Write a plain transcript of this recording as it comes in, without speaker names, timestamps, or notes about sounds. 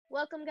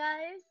Welcome,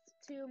 guys,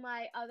 to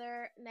my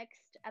other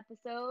next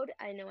episode.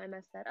 I know I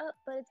messed that up,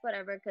 but it's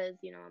whatever because,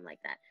 I'm like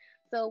that.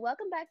 So,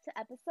 welcome back to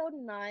episode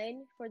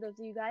 9 for those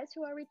of you guys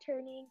who are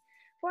returning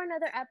for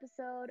another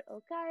episode.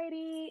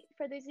 Okairi,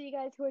 for those of you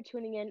guys who are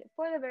tuning in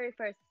for the very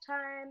first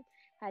time.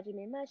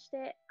 Hajime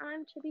Mashite,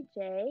 I'm Chibi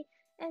J,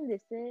 and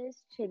this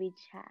is Chibi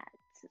Chat.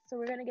 So,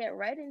 we're going to get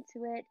right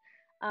into it.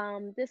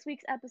 This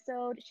week's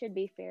episode should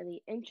be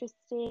fairly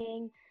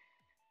interesting.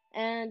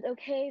 And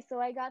okay,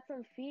 so I got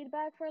some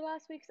feedback for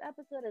last week's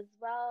episode as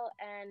well,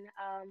 and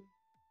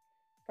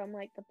from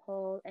like the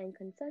poll and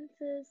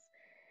consensus.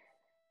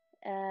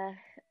 Uh,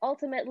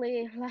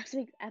 Ultimately, last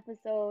week's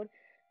episode,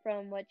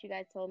 from what you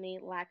guys told me,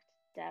 lacked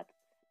depth,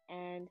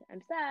 and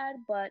I'm sad,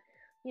 but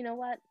you know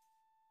what?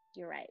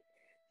 You're right.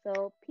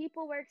 So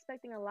people were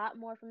expecting a lot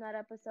more from that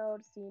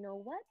episode. So you know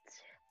what?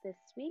 This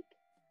week,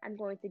 I'm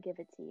going to give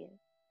it to you,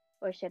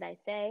 or should I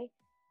say,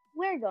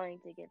 we're going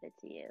to give it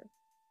to you.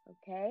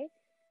 Okay?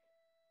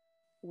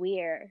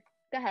 We're.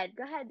 Go ahead.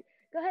 Go ahead.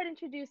 Go ahead.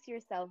 Introduce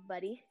yourself,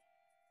 buddy.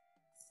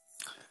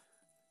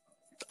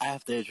 I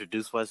have to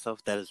introduce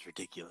myself? That is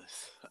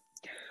ridiculous.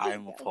 I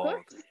am Of course.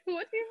 appalled.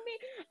 What do you mean?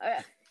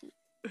 Alright,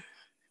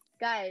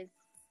 guys,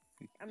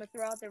 I'm gonna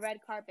throw out the red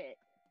carpet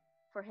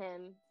for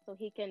him so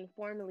he can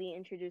formally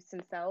introduce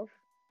himself.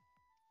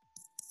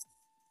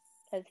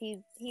 Cause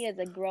he is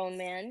a grown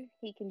man.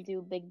 He can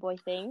do big boy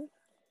things.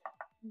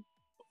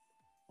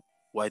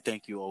 Why,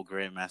 thank you, old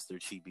Grandmaster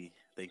Chibi.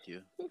 Thank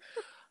you.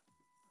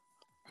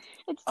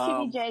 It's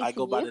TBJ I to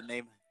go by you. the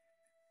name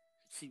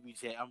Chibi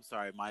J. I'm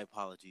sorry, my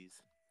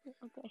apologies.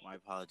 Okay. My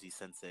apologies,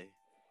 Sensei.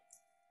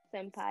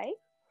 Senpai.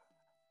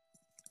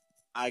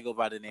 I go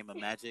by the name of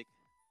Magic,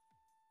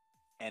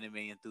 anime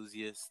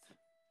enthusiast,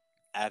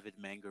 avid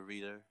manga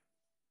reader,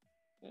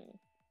 Mm.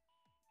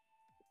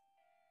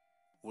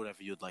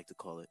 whatever you'd like to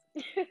call it.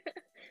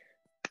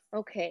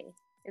 Okay.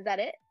 Is that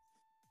it?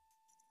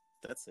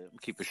 That's it.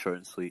 Keep it short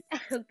and sweet.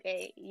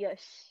 Okay.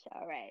 Yush.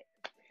 All right.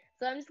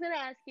 So I'm just gonna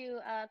ask you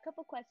a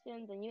couple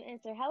questions, and you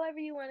answer however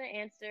you want to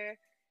answer.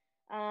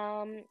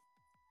 Um,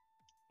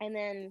 and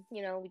then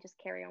we just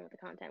carry on with the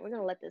content. We're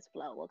gonna let this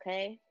flow,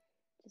 okay?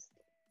 Just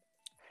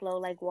flow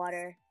like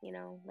water,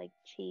 like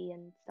chi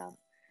and stuff.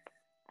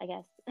 I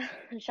guess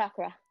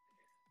chakra.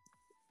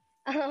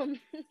 Um,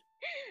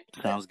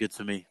 so Sounds good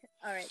to me.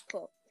 all right,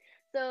 cool.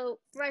 So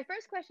my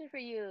first question for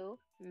you,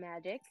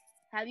 Magic,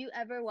 have you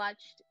ever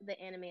watched the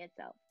anime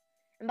itself?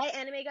 And by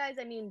anime, guys,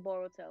 I mean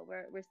Boruto.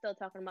 We're still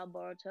talking about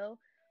Boruto,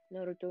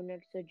 Naruto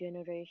Next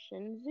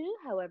Generation Z,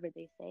 however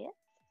they say it.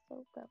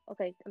 So go.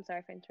 Okay, I'm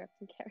sorry for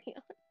interrupting. Carry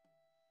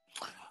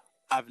on.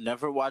 I've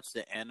never watched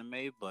the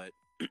anime, but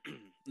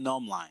no,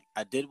 I'm lying.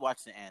 I did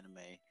watch the anime,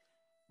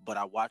 but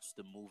I watched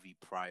the movie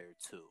prior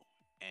to.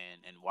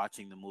 And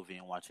watching the movie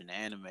and watching the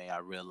anime, I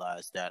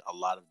realized that a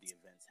lot of the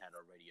events had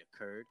already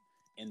occurred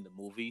in the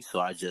movie.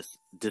 So I just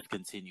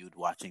discontinued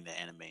watching the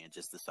anime and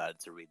just decided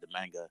to read the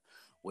manga,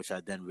 which I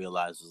then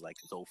realized was like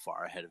so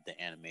far ahead of the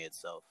anime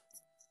itself.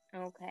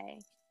 Okay,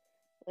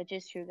 which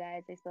is true,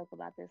 guys. I spoke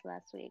about this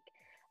last week.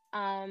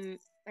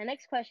 My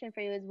next question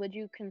for you is: would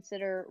you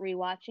consider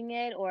rewatching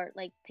it or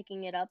like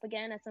picking it up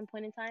again at some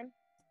point in time?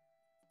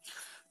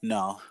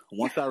 No,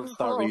 once I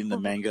start reading the Oh,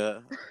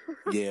 manga,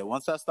 yeah,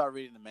 once I start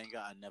reading the manga,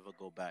 I never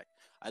go back.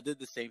 I did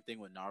the same thing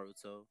with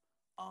Naruto.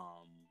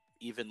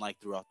 Even like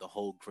throughout the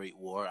whole Great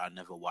War, I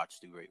never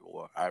watched the Great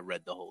War. I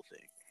read the whole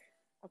thing.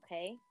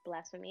 okay,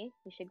 blasphemy.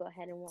 You should go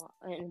ahead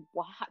and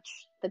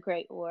watch the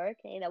Great War.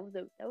 Okay, that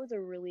was a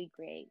really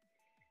great.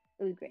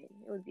 It was great.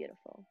 It was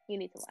beautiful. You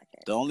need to watch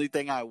it. The only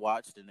thing I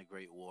watched in the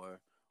Great War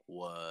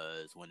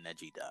was when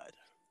Neji died.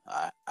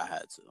 I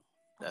had to.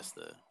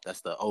 Oh,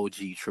 That's the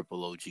OG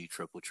triple OG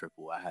triple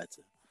triple. I had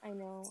to. I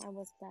know. I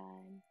was sad.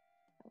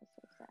 I was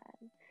so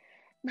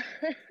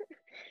sad.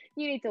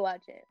 You need to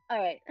watch it. All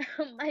right.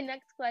 My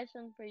next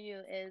question for you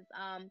is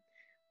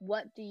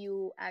what do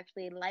you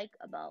actually like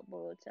about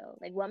Boruto?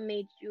 Like what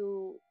made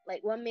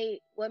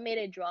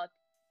it draw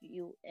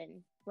you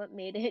in? What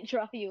made it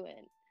draw you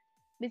in?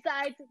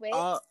 Besides, wait,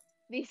 Uh,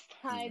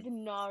 besides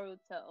mhm.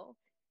 Naruto.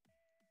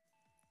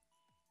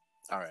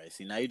 All right.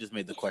 See, now you just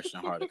made the question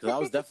harder because I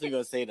was definitely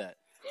gonna say that.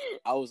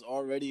 I was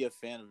already a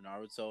fan of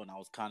Naruto, and I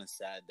was kind of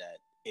sad that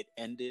it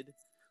ended.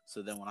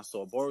 So then when I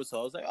saw Boruto,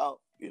 I was like, oh,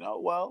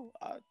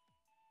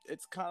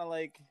 it's kind of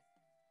like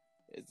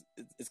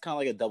it's kind of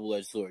like a double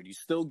edged sword. You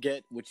still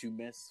get what you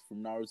miss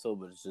from Naruto,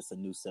 but it's just a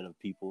new set of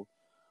people.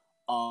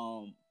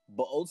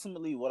 But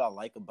ultimately, what I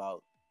like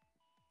about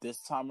this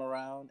time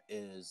around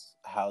is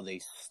how they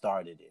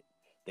started it.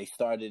 They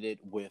started it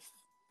with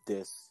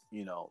this,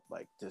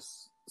 like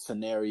this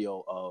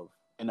scenario of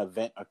an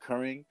event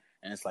occurring,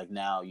 and it's like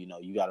now,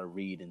 you got to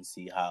read and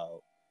see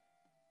how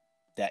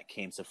that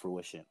came to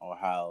fruition or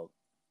how,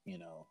 you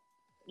know,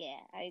 Yeah,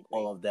 I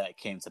all agree. of that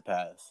came to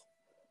pass.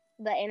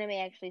 The anime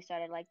actually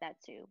started like that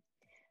too.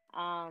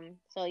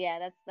 So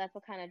yeah, that's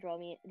what kind of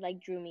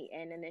drew me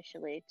in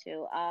initially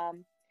too.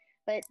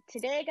 But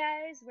today,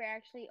 guys, we're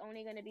actually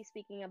only going to be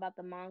speaking about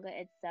the manga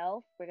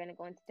itself. We're going to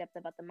go into depth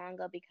about the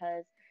manga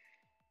because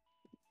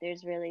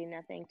there's really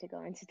nothing to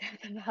go into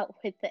depth about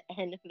with the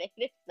anime.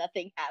 There's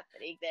nothing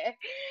happening there.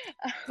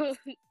 Um,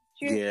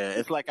 true. Yeah,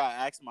 it's like I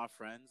ask my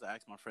friends,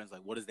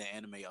 like, what is the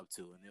anime up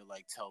to? And they'll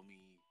like tell me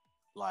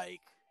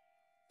like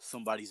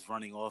somebody's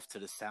running off to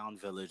the Sound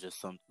Village or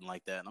something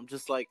like that. And I'm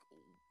just like,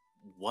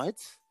 what?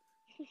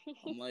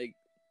 I'm like,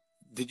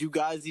 did you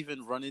guys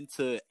even run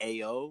into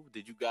AO?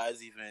 Did you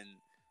guys even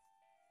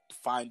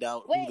find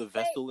out who the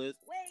vessel is?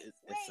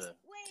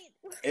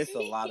 It's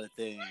a lot of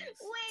things.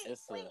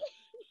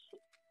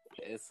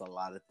 It's a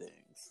lot of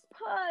things.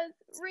 Pause.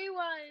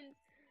 Rewind.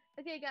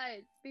 Okay,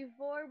 guys.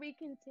 Before we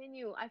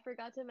continue, I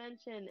forgot to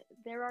mention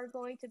there are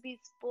going to be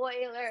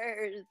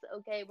spoilers.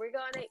 Okay, we're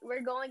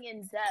going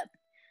in depth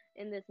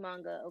in this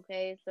manga.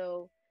 Okay,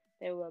 so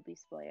there will be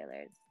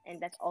spoilers,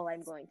 and that's all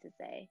I'm going to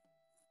say.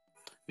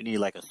 We need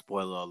like a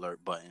spoiler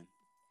alert button.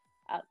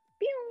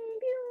 Pew,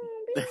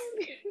 pew, pew,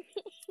 pew.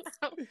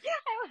 I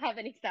don't have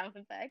any sound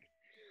effects.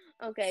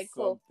 Okay,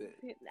 cool.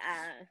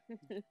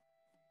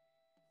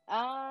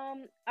 All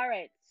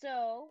right,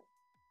 so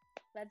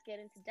let's get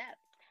into depth.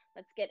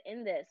 Let's get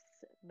in this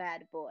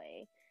bad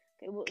boy.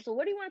 Okay, so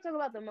what do you want to talk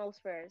about the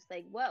most first?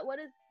 Like, what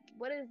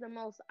is the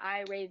most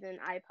eye-raising,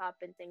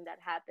 eye-popping thing that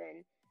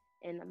happened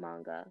in the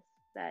manga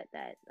that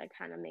like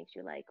kind of makes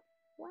you like,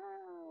 wow?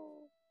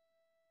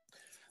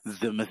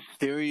 The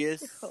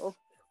mysterious. Oh,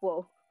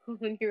 whoa.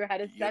 When you're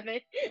at a 7,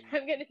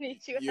 I'm gonna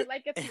need you at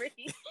like a 3.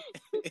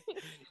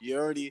 You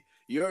already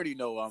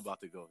know where I'm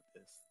about to go with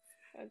this.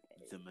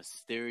 Okay. The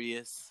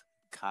mysterious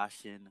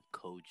Kashin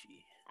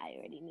Koji. I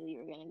already knew you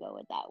were gonna go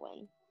with that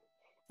one,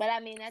 but I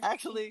mean that's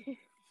actually,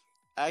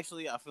 I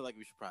feel like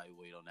we should probably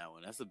wait on that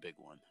one. That's a big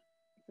one.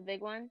 It's a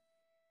big one.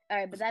 All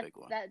right, but that's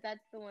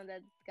the one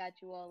that's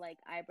got you all like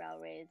eyebrow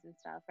raised and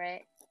stuff,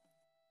 right?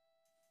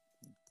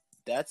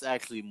 That's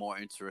actually more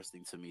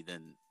interesting to me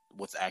than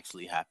what's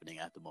actually happening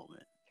at the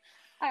moment.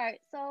 All right,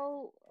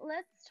 so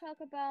let's talk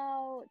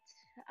about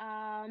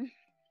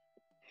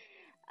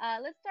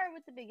let's start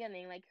with the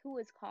beginning. Like, who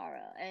is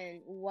Kara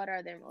and what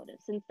are their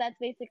motives? Since that's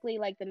basically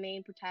like the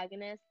main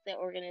protagonist, the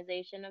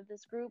organization of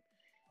this group,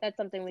 that's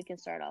something we can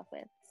start off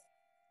with.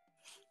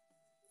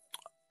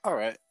 All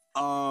right.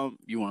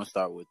 You want to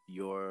start with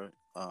your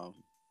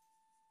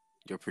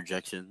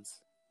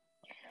projections?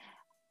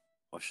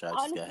 Or should I just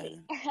Honestly,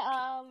 go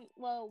ahead?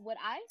 well, what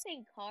I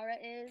think Kara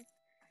is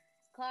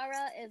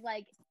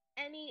like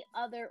any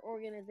other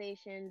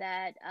organization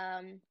that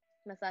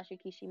Masashi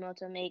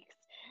Kishimoto makes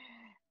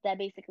that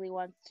basically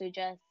wants to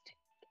just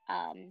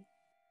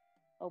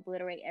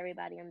obliterate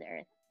everybody on the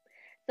earth.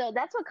 So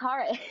that's what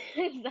Kara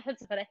is.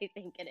 That's what I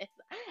think it is.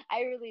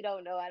 I really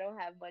don't know. I don't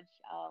have much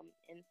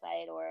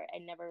insight, or I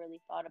never really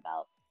thought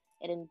about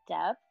it in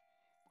depth.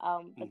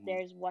 But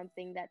there's one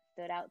thing that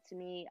stood out to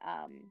me,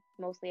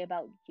 mostly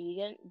about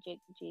Jigen.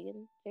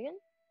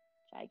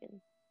 I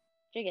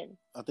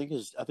think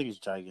it's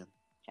Jigen.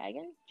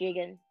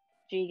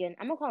 Jigen.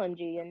 I'm gonna call him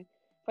Jigen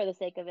for the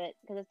sake of it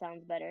because it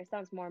sounds better. It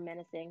sounds more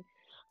menacing.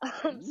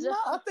 No,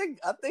 I think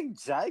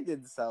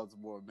Jigen sounds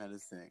more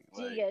menacing.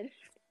 Jigen. Like,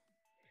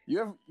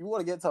 you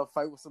want to get into a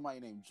fight with somebody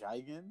named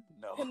Jigen?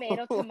 No.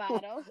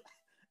 Tomato.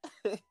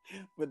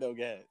 But no,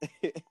 go ahead.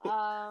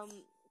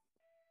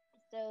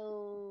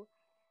 So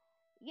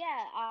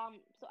yeah.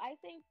 So I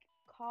think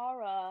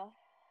Kara.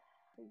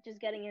 Just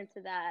getting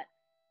into that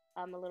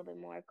a little bit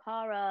more.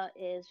 Kara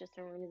is just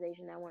an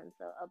organization that wants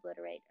to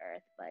obliterate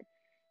Earth, but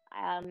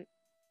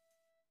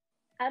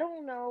I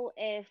don't know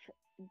if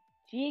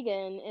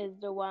Jigen is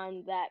the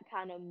one that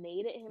kind of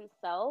made it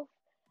himself.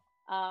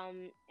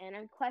 And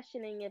I'm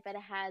questioning if it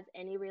has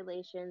any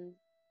relation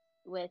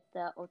with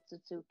the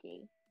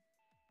Otsutsuki.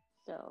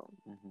 So,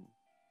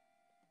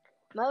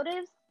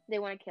 motives, they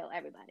want to kill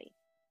everybody.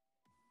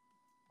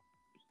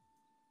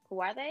 Who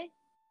are they?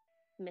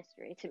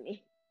 Mystery to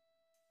me.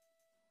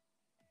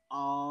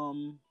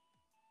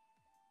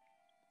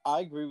 I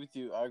agree with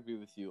you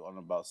on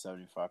about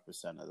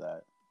 75% of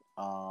that.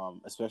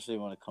 Especially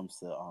when it comes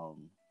to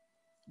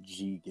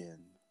Jigen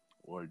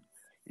or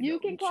you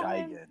can call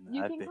Jigen.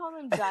 You can call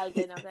him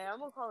Jigen. Okay, I'm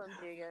gonna call him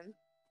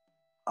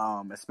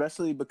Jigen.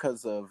 Especially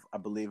because of, I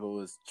believe it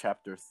was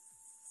chapter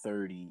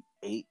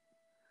 38,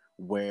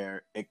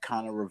 where it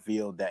kind of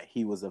revealed that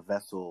he was a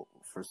vessel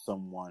for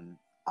someone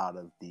out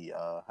of the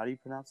how do you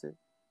pronounce it?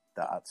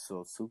 The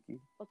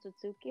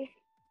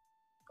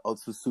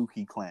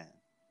Otsutsuki clan,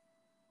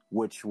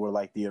 which were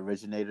like the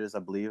originators, I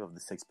believe, of the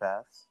Six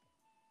Paths.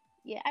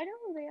 Yeah, I know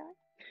who they are.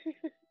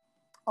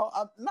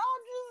 I'm just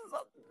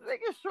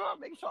making sure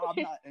I'm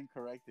not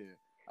incorrect here.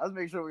 I was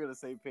making sure we're on the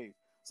same page.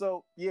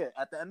 So yeah,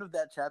 at the end of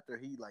that chapter,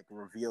 he like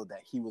revealed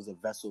that he was a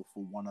vessel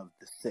for one of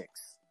the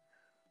six.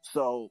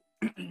 So,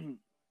 in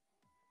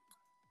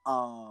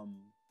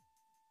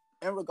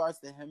regards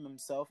to him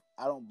himself,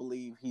 I don't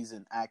believe he's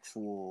an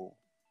actual.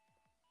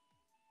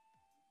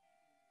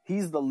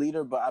 He's the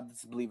leader, but I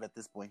just believe at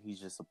this point he's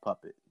just a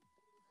puppet.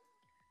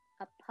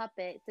 A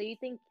puppet? So you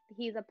think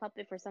he's a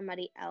puppet for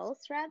somebody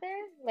else,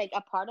 rather? Like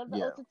a part of the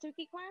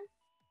Otsutsuki clan?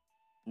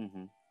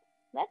 Mm-hmm.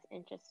 That's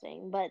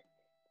interesting, but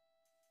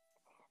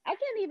I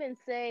can't even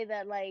say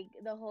that like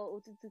the whole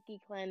Otsutsuki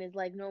clan is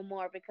like no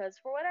more because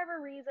for whatever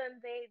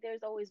reason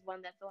there's always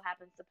one that so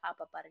happens to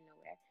pop up out of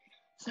nowhere.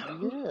 So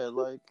Yeah,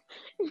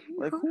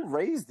 like who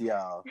raised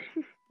y'all?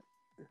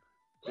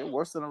 They're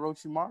worse than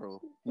Orochimaru.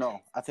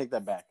 No, I take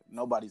that back.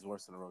 Nobody's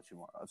worse than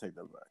Orochimaru. I'll take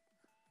that back.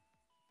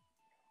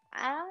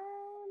 I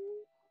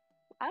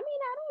mean, I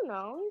don't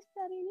know. He's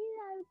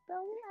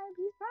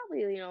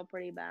probably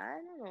pretty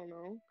bad. I don't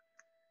know.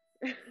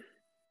 He's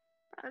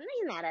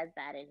not as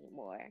bad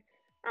anymore.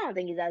 I don't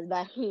think he's as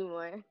bad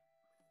anymore.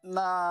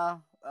 Nah,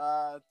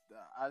 I'd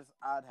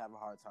have a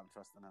hard time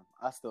trusting him.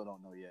 I still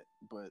don't know yet,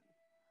 but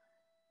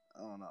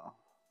I don't know.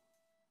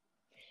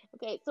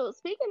 Okay, so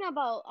speaking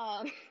about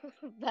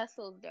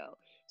vessels, though,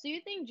 so you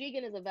think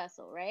Jigen is a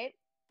vessel, right?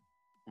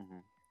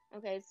 Mm-hmm.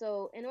 Okay,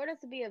 so in order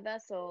to be a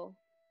vessel,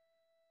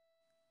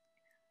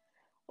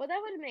 well,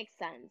 that would make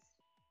sense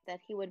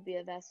that he would be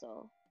a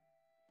vessel.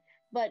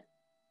 But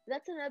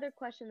that's another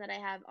question that I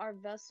have. Are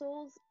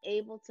vessels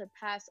able to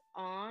pass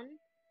on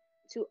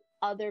to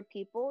other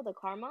people the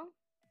karma?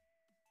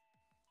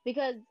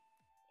 Because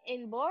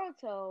in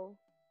Boruto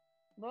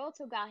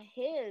got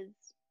his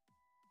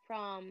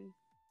from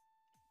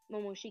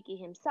Momoshiki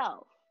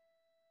himself.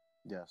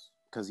 Yes,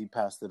 because he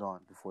passed it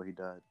on before he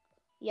died.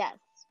 Yes.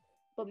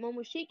 But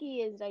Momoshiki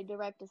is a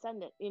direct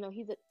descendant.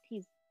 He's an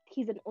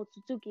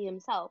Otsutsuki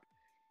himself.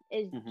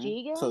 Is So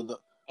Jigen the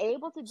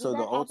able to do so the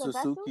that as a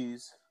vessel?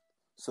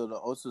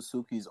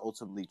 Otsutsuki's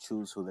ultimately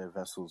choose who their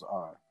vessels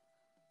are.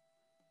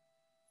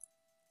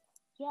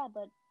 Yeah,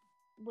 but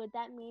would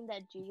that mean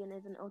that Jigen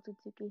is an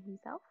Otsutsuki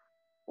himself?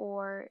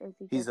 Or is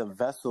he He's just a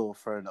vessel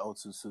for an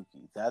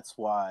Otsutsuki. That's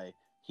why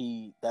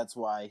he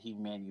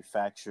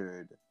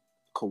manufactured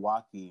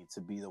Kawaki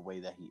to be the way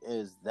that he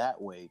is. That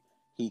way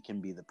he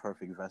can be the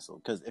perfect vessel.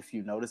 Because if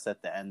you notice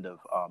at the end of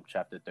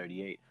chapter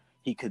 38,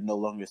 he could no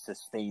longer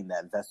sustain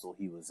that vessel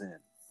he was in.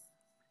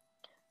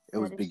 It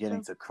was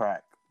beginning to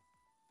crack.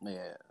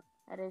 Yeah.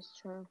 That is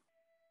true.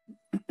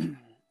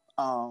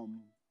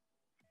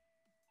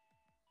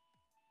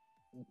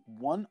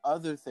 One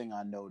other thing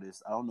I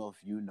noticed, I don't know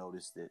if you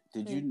noticed it.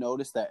 Did you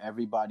notice that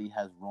everybody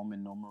has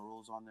Roman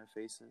numerals on their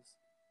faces?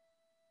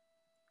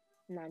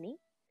 Nani?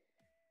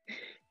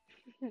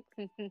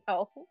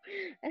 No,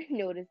 I didn't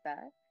notice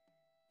that.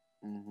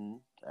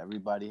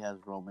 Everybody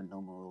has Roman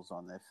numerals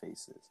on their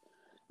faces.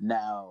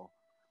 Now,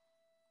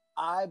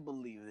 I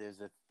believe there's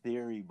a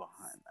theory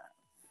behind that,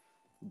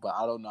 but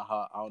I don't know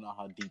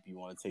how deep you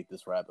want to take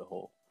this rabbit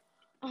hole.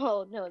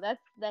 Oh no,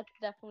 that's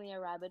definitely a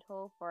rabbit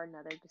hole for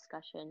another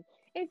discussion.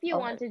 If you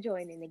want to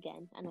join in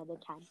again another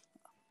time.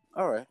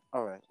 All right.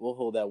 We'll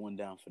hold that one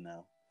down for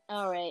now.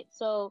 All right.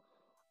 So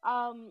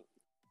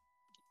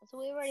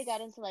we already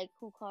got into like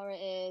who Kara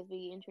is.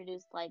 We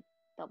introduced like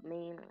the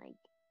main like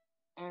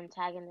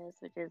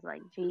antagonist, which is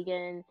like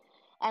Jigen,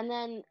 and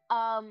then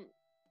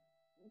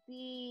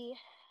the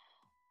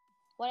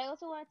what I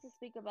also wanted to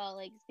speak about,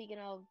 like speaking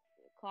of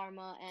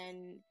karma,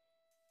 and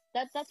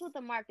that's what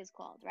the mark is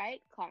called, right?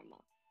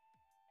 Karma.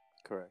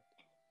 Correct.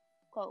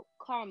 Quote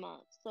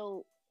karma.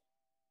 So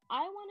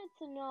I wanted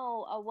to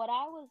know what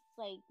I was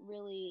like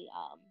really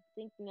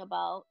thinking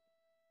about,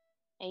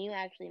 and you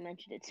actually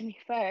mentioned it to me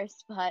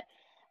first, but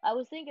I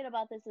was thinking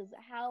about this is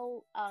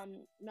how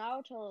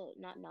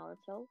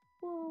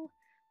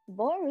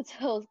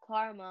Boruto's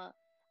karma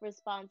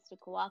responds to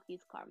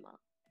Kawaki's karma.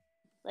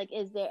 Like,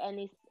 is there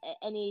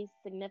any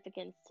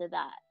significance to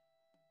that?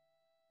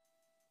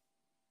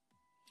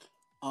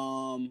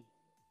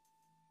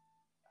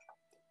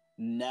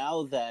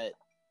 Now that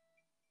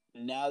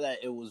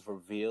it was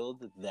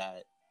revealed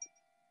that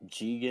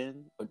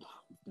Jigen,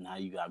 now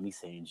you got me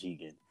saying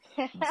Jigen.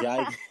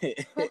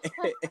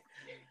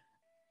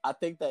 I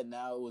think that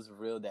now it was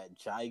real that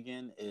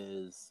Jigen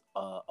is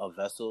a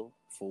vessel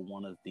for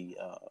one of the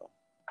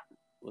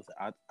was it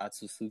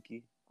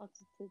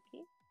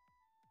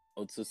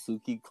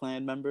Otsutsuki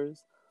clan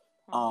members.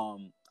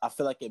 I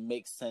feel like it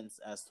makes sense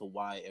as to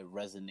why it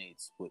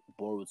resonates with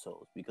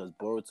Boruto's, because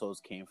Boruto's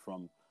came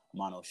from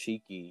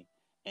Momoshiki,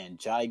 and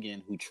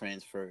Jigen, who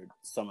transferred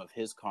some of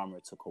his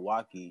karma to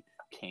Kawaki,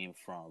 came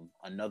from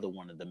another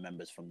one of the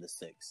members from the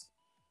Six.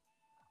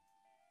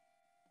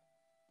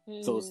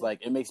 So it's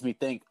like, it makes me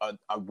think,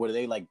 were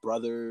they like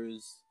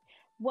brothers?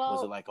 Well,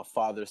 was it like a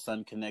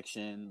father-son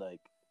connection?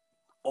 Like,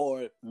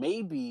 or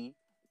maybe,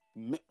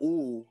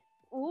 maybe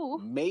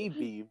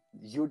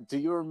do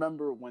you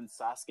remember when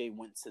Sasuke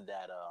went to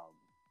that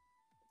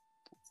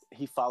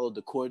he followed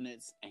the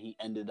coordinates and he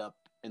ended up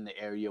in the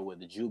area where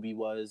the Jubi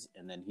was,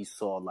 and then he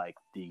saw like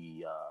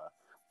the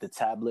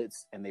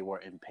tablets and they were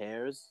in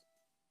pairs.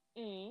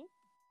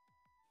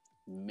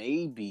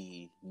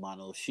 Maybe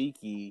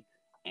Momoshiki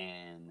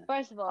and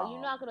first of all,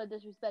 you're not gonna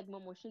disrespect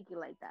Momoshiki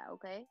like that,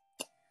 okay?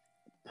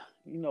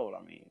 You know what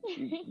I mean.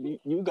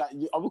 I'm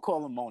gonna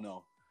call him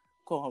Mono.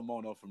 Call him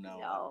Mono from now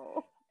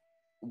on.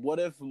 What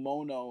if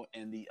Mono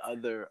and the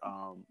other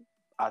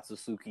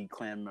Otsutsuki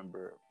clan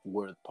member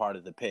were part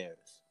of the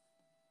pairs?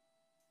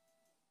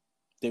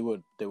 They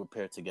were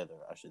paired together,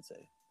 I should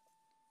say.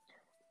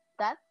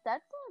 That's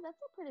a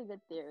pretty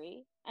good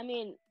theory. I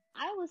mean,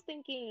 I was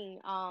thinking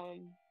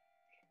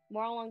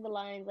more along the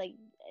lines like,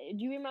 do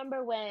you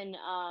remember when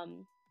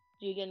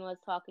Jigen was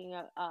talking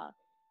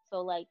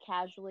so like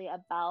casually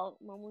about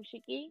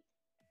Momoshiki?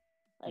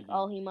 Like, Hmm.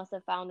 oh, he must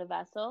have found a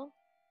vessel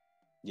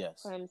for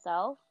Yes.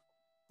 himself.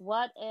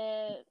 What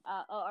if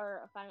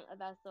or find a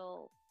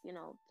vessel,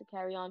 to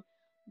carry on?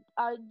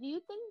 Do you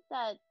think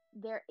that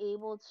they're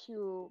able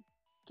to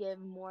give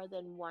more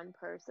than one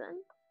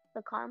person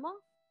the karma?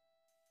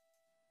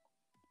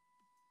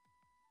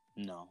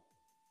 No.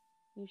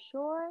 You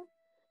sure?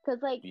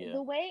 Because like Yeah.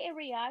 the way it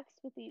reacts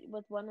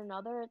with one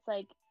another, it's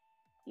like,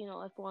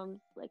 it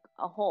forms like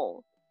a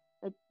whole.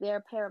 Like they're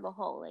a pair of a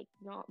whole. Like,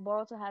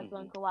 Boruto has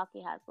one, Hmm.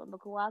 Kawaki has one, but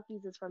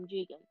Kawaki's is from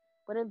Jigen.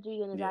 What if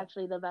Jigen is Yeah.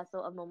 actually the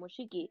vessel of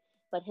Momoshiki,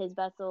 but his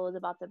vessel is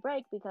about to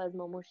break because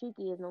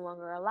Momoshiki is no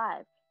longer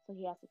alive, so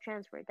he has to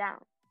transfer it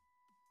down.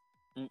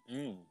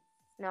 Mm-mm.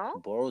 No?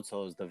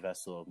 Boruto is the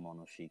vessel of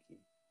Monoshiki.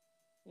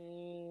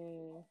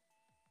 Mm.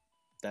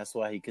 That's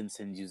why he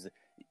continues.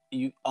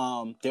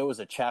 There was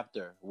a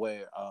chapter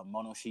where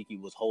Monoshiki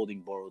was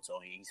holding Boruto,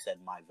 and he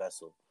said, "My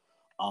vessel."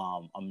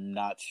 I'm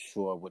not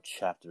sure which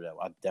chapter that.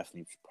 I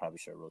definitely probably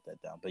should have wrote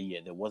that down. But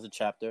yeah, there was a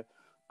chapter,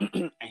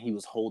 and he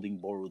was holding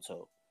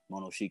Boruto,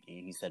 Monoshiki,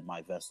 and he said,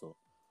 "My vessel."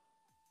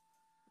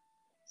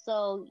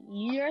 So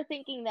you're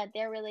thinking that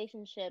their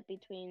relationship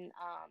between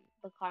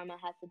the karma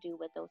has to do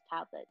with those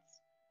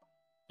tablets.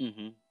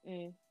 Mm-hmm.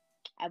 Mm.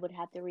 I would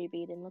have to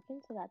reread and look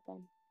into that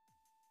then.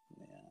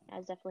 Yeah.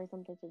 That's definitely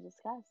something to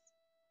discuss.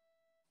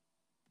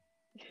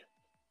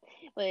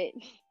 But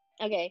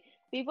okay,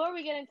 before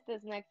we get into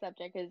this next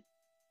subject, because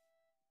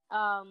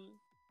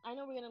I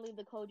know we're gonna leave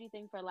the Koji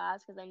thing for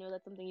last, because I know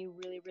that's something you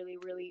really, really,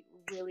 really,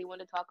 really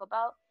want to talk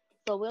about.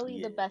 So we'll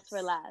leave the best for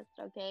Yes. last,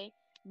 okay?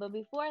 But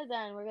before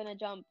then, we're gonna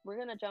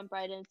jump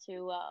right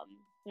into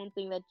one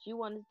thing that you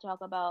wanted to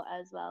talk about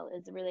as well,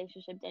 is the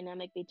relationship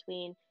dynamic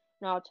between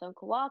Naruto and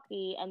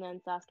Kawaki, and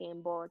then Sasuke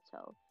and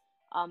Boruto.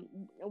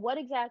 What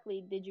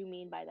exactly did you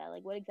mean by that?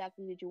 Like, what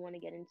exactly did you want to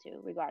get into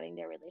regarding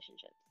their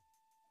relationships?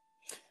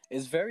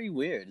 It's very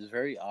weird. It's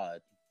very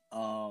odd.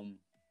 Um,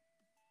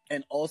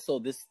 and also,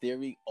 this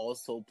theory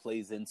also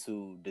plays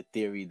into the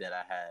theory that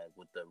I had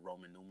with the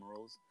Roman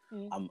numerals.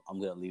 Mm. I'm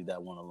gonna leave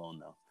that one alone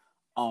though.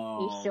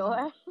 You Um,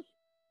 sure?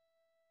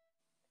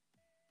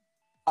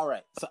 all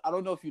right. So I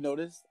don't know if you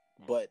noticed,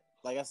 but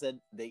like I said,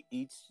 they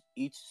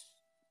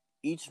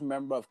each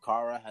member of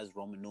Kara has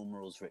Roman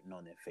numerals written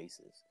on their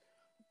faces.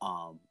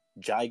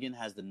 Jigen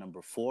has the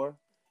number 4,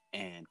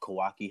 and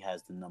Kawaki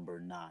has the number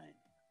 9.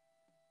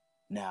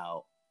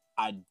 Now,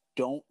 I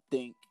don't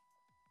think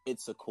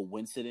it's a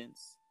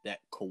coincidence that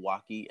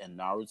Kawaki and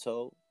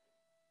Naruto,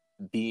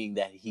 being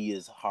that he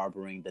is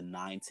harboring the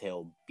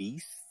nine-tailed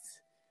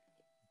beast,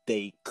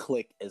 they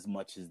click as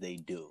much as they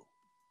do.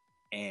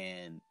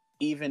 And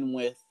even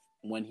with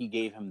when he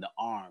gave him the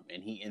arm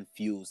and he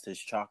infused his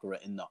chakra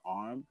in the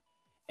arm,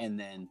 and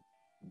then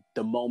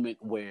the moment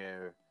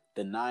where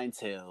the Nine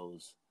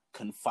Tails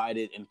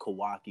confided in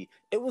Kawaki,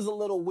 it was a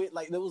little weird.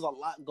 Like there was a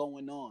lot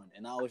going on,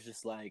 and I was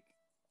just like,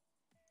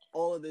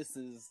 all of this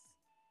is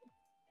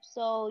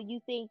So you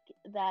think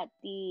that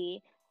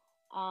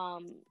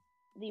um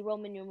the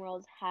Roman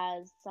numerals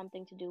has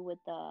something to do with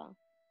the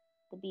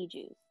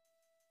Bijus,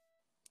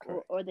 or,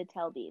 correct. or the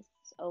Tell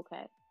beasts?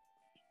 Okay,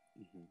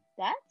 Mm-hmm.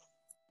 that's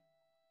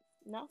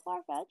not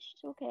far fetched.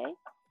 Okay.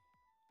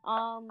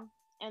 Um,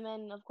 and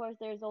then of course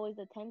there's always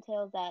the Ten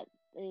Tails that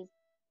is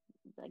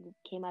like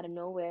came out of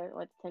nowhere,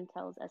 or the Ten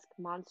Tails esque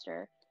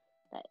monster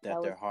that That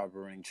was. they're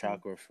harboring Mm,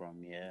 chakra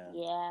from. Yeah,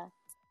 yeah.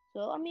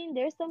 So I mean,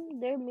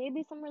 there may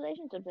be some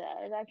relationship to that.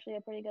 It's actually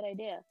a pretty good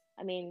idea.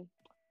 I mean,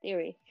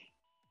 theory.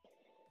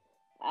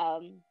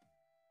 Um,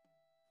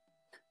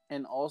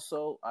 and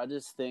also I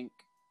think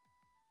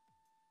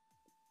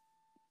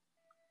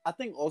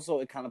also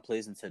it kind of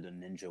plays into the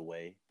ninja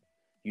way.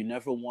 You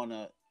never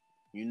wanna,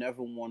 you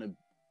never wanna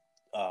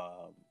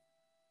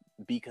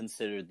be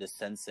considered the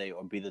sensei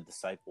or be the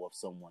disciple of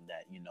someone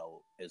that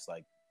is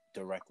like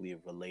directly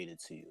related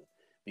to you,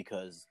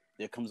 because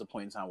there comes a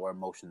point in time where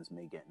emotions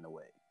may get in the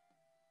way,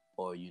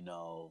 or you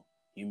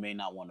may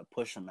not want to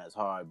push them as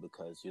hard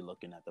because you're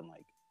looking at them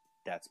like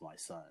that's my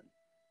son.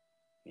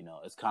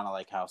 It's kind of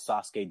like how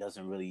Sasuke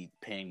doesn't really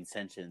pay any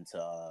attention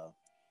to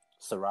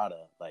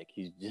Sarada. Like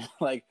he's just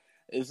like,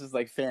 it's just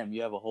like, fam,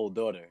 you have a whole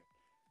daughter.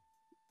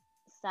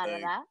 Like,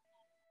 Sarada.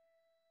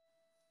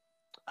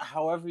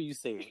 however you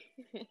say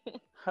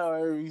it,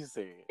 however you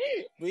say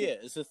it. But yeah,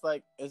 it's just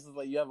like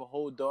you have a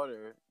whole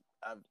daughter.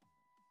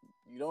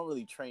 You don't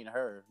really train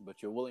her,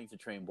 but you're willing to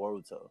train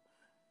Boruto.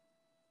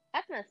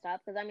 That's messed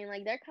up, because I mean,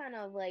 like, they're kind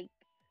of like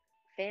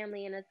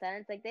family in a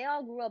sense. Like they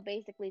all grew up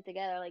basically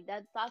together. Like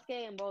that,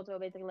 Sasuke and Boruto are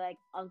basically like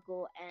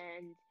uncle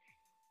and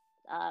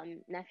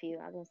nephew.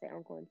 I was gonna say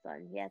uncle and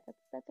son. Yeah,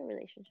 that's a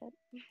relationship.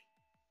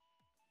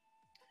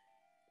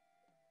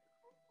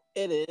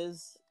 It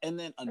is, and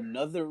then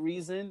another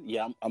reason,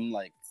 yeah, I'm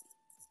like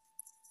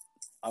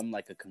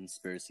a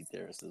conspiracy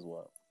theorist as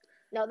well.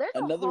 No, there's a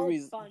Another whole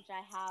reason, bunch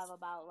I have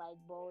about like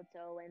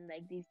Boruto and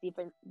like these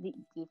different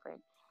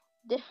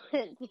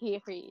different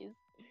theories.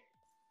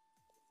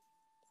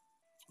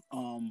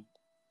 Um,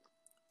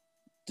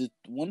 the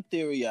one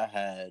theory I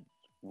had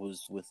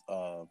was with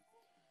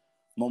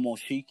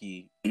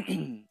Momoshiki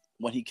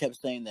when he kept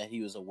saying that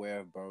he was aware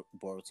of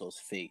Boruto's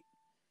fate,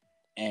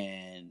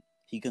 and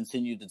he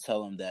continued to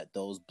tell him that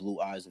those blue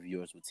eyes of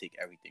yours would take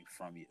everything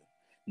from you.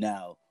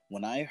 Now,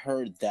 when I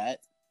heard that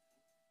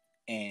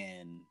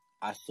and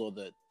I saw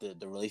the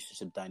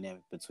relationship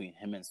dynamic between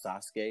him and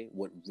Sasuke,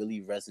 what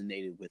really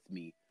resonated with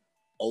me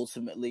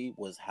ultimately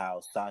was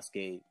how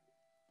Sasuke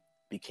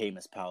became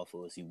as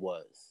powerful as he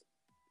was.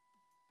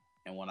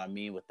 And what I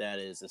mean with that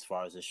is, as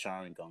far as the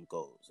Sharingan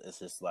goes, it's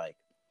just like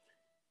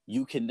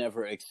you can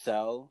never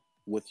excel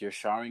with your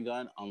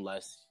Sharingan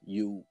unless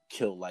you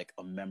kill like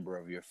a member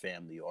of your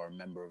family or a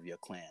member of your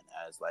clan,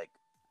 as like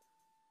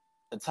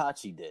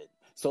Itachi did.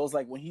 So it's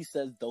like when he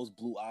says those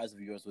blue eyes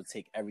of yours would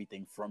take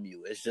everything from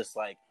you, it's just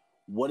like,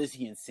 what is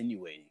he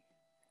insinuating?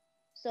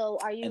 So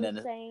are And you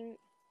then, saying?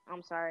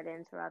 I'm sorry to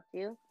interrupt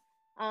you.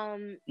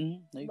 no,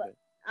 you're But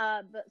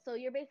good. but so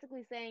you're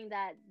basically saying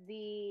that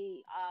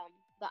the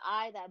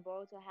eye that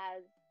Boruto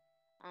has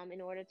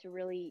in order to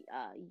really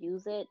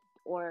use it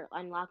or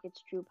unlock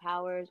its true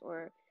powers,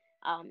 or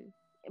um,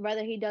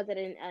 whether he does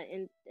it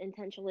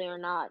intentionally or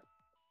not,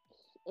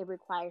 it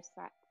requires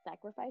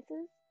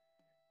sacrifices,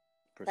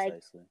 like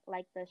Precisely.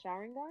 the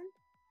Sharingan.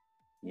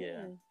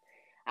 Yeah. Hmm.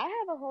 I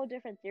have a whole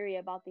different theory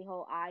about the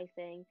whole eye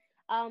thing.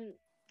 Um,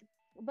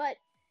 but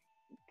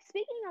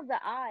speaking of the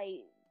eye,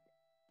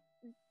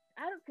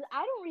 I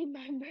don't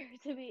remember,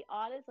 to be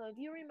honest. So if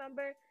you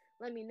remember,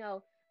 let me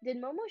know. Did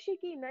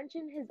Momoshiki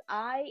mention his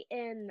eye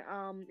in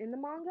the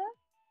manga?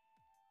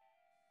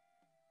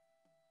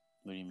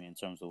 What do you mean in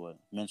terms of what?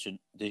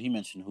 Did he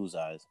mention whose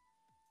eyes?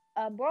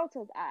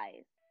 Boruto's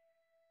eyes.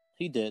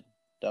 He did.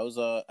 That was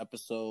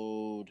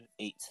episode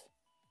 8.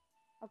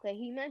 Okay,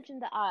 he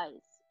mentioned the eyes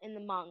in the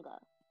manga.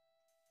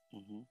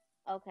 Mm-hmm.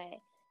 Okay.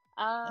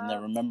 And then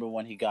Uh, remember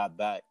when he got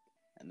back.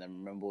 And then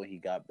remember when he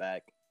got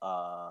back.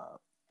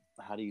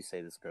 How do you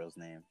say this girl's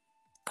name?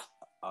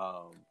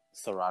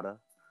 Sarada.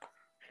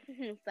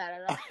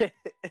 Sarada.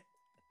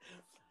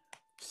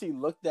 She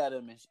looked at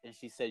him and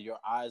she said, "Your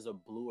eyes are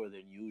bluer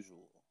than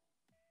usual."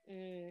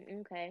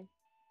 Okay.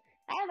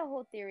 I had a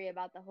whole theory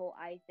about the whole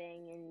eye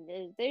thing,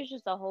 and there's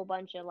just a whole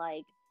bunch of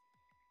like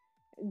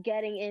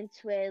getting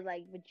into it,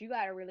 like, but you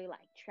gotta really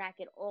like track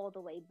it all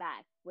the way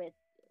back with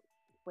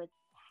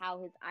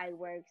how his eye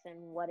works and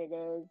what it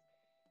is,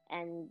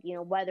 and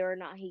whether or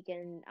not he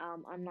can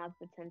unlock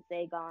the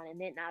Tenseigan,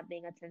 and it not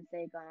being a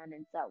Tenseigan,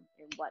 and so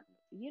and what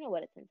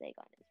what a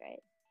Tenseigan is,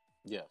 right?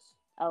 Yes.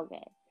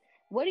 Okay.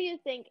 What do you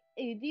think?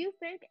 Do you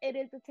think it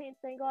is a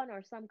Tenseigan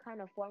or some kind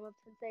of form of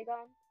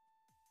Tenseigan?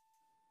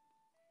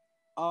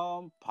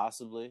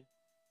 Possibly.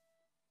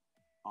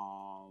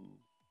 Um,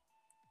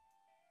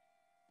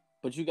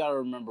 but you gotta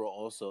remember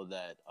also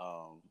that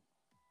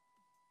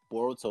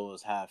Boruto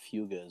is half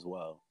Hyuga as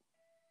well.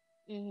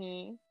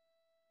 Mm-hmm.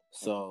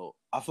 So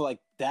I feel like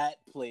that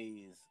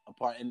plays a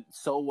part, and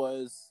so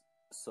was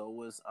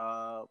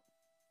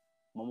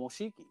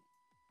Momoshiki.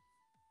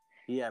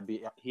 He had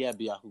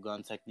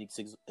Byakugan techniques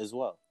as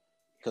well,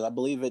 because I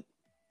believe it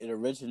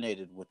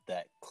originated with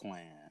that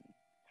clan.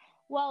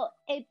 Well,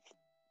 it's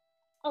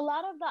a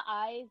lot of the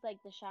eyes, like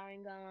the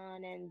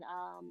Sharingan and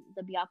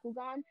the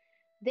Byakugan,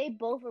 they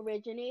both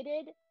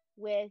originated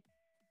with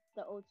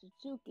the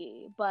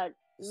Otsutsuki. But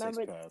The Six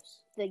remember,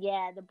 Paths.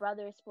 the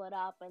brothers split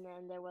up, and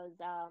then there was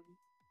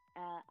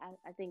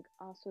I think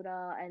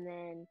Asura, and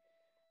then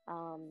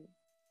um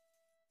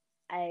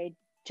I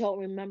don't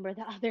remember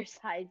the other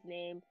side's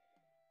name,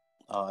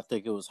 I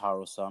think it was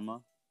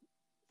Harusama.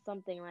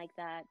 something like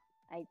that.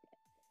 I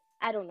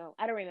I don't know.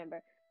 I don't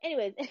remember.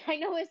 Anyways, I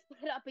know it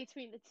split up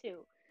between the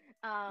two.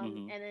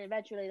 Mm-hmm. And then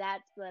eventually that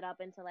split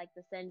up into like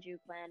the Senju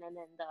clan and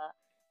then the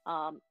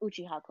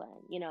Uchiha clan,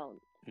 and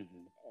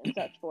Mm-hmm.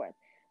 such forth.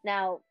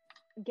 Now,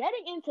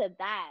 getting into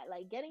that,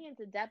 like getting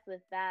into depth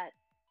with that,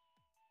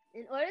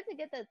 in order to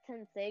get the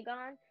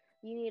Tenseigan,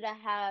 you need to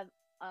have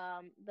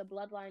the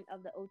bloodline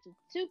of the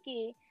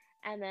Otsutsuki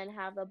and then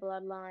have the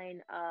bloodline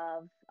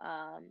of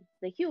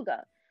the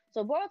Hyuga.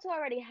 So Boruto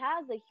already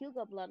has the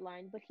Hyuga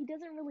bloodline, but he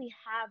doesn't really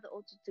have the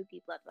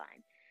Otsutsuki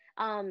bloodline.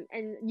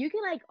 And you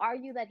can like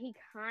argue that he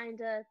kind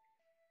of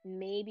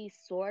maybe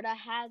sorta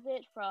has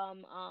it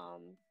from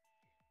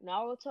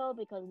Naruto,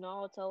 because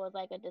Naruto was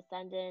like a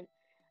descendant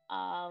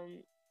um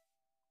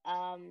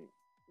um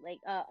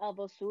of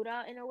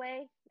Osura in a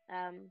way.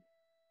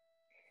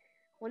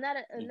 Well,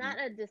 Mm-hmm. not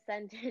a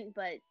descendant,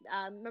 but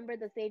remember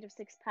the Sage of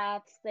Six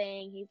Paths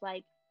saying he's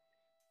like,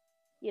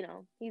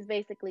 he's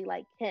basically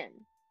like him.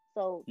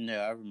 So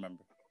Yeah, I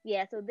remember.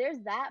 yeah, so there's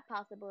that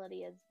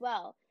possibility as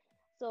well.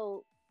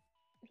 So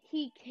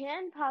he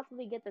can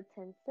possibly get the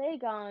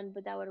Tenseigan,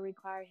 but that would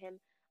require him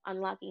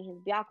unlocking his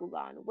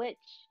Byakugan, which,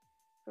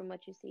 from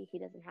what you see, he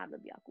doesn't have the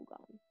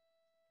Byakugan.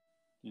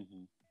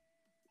 Mm-hmm.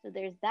 So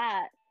there's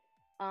that.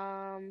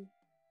 Um,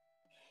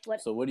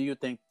 what So what do you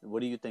think? What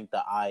do you think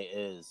the eye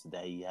is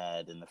that he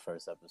had in the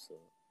first episode?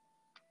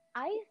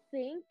 I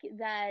think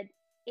that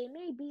it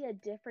may be a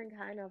different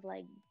kind of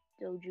like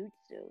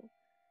dojutsu,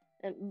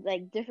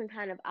 like different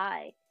kind of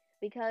eye,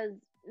 because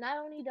not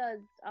only does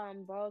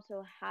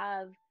Boruto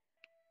have,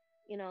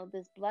 you know,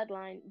 this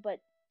bloodline, but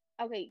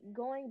okay,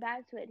 going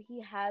back to it,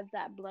 he has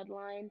that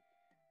bloodline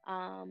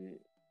um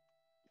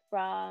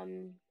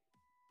from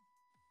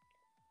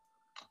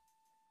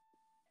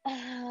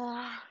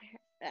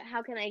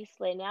how can I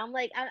explain it? I'm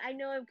like, I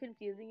know I'm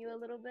confusing you a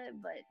little bit,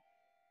 but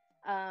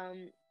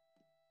um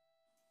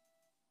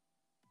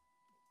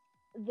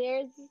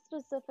there's a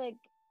specific,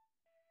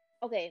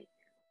 okay,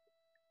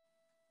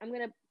 I'm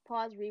gonna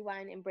pause,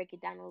 rewind, and break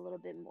it down a little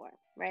bit more,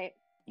 right?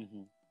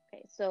 Hmm.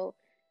 Okay, so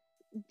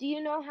do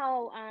you know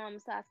how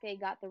Sasuke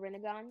got the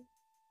Rinnegan?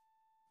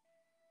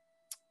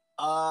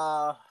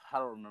 I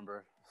don't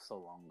remember. So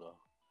long ago.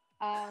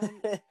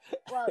 Um,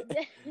 well,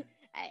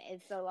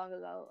 it's so long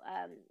ago.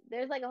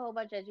 There's like a whole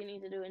bunch that you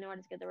need to do in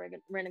order to get the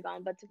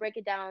Rinnegan, but to break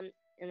it down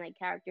in like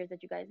characters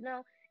that you guys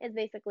know, it's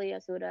basically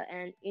Asura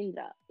and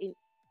Indra.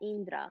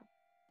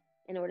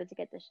 In order to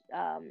get the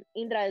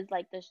Indra is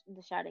like the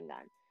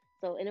Sharingan.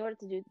 So in order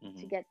to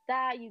Hmm. get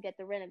that, you get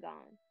the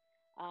Rinnegan.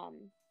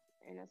 Um,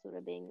 and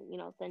Asura being, you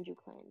know, Senju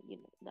clan, you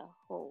know, the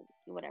whole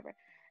whatever.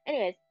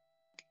 Anyways,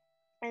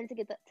 and to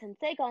get the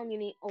Tenseigan, you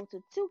need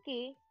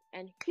Otsutsuki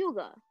and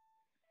Hyuga.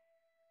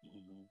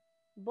 Hmm.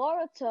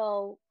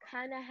 Boruto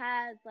kind of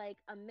has like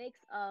a mix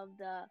of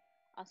the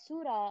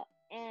Asura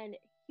and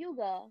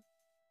Hyuga.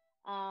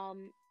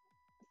 Um,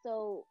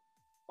 so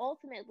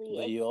ultimately,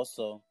 But it's he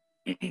also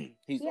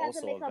he's he has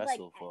a also mix a of like,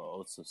 vessel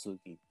for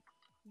Otsutsuki.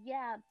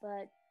 yeah,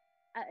 but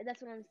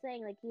that's what I'm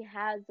saying. Like he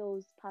has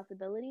those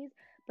possibilities,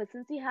 but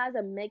since he has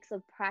a mix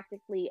of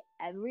practically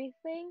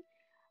everything,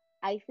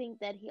 I think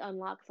that he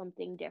unlocks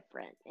something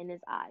different in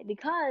his eye,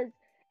 because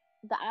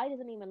the eye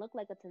doesn't even look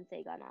like a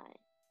Tenseigan eye,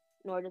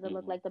 nor does it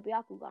look Hmm. like the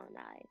Byakugan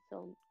eye.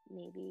 So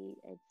maybe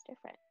it's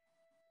different.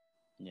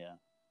 Yeah.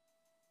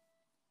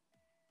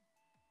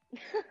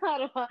 I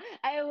don't know.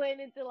 I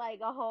went into like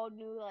a whole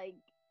new like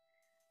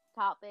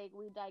topic.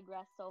 We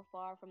digressed so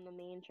far from the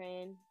main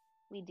train.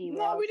 We No,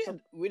 derailed. we So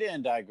didn't. We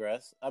didn't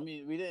digress. I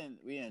mean, we didn't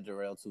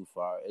derail too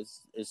far.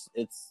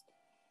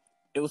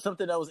 It was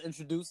something that was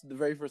introduced in the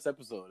very first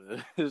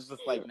episode. It's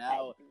just like I,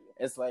 now,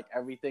 it's like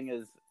everything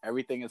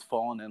is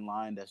falling in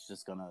line. That's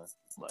just gonna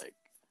like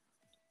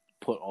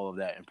put all of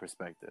that in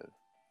perspective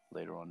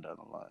later on down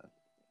the line.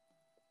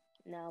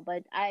 no,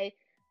 but I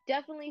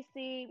definitely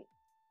see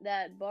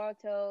that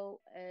Boruto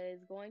is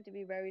going to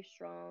be very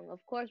strong.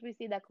 Of course, we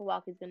see that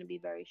Kawaki is going to be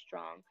very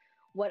strong.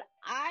 What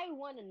I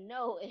want to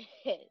know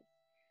is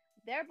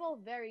they're both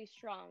very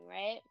strong,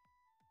 right?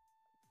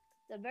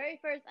 The very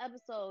first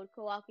episode,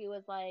 Kawaki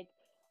was like,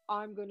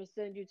 I'm going to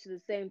send you to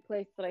the same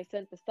place that I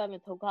sent the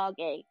seventh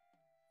Hokage.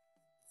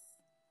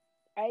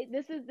 Right?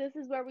 This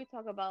is where we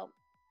talk about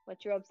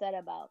what you're upset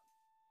about.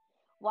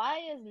 Why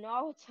is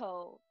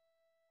Naruto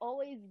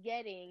always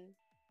getting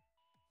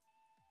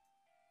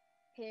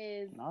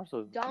his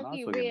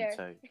donkey Naruto getting rear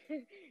tight.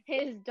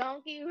 his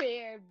donkey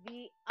rear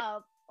beat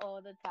up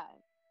all the time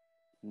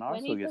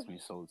when Naruto he's gets me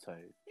so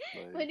tight.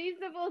 Like when he's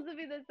supposed to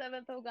be the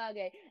seventh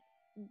Hokage?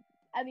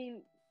 I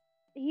mean,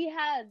 he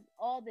has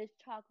all this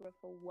chakra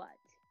for what?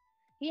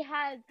 He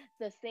has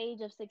the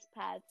Sage of Six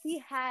Paths. He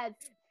has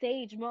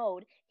Sage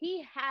Mode.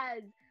 He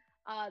has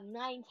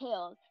Nine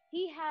Tails.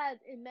 He has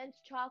immense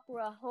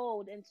chakra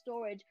hold and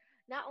storage.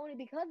 Not only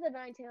because of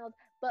Nine Tails,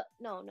 but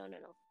no,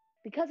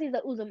 because he's a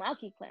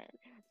Uzumaki clan.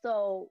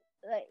 So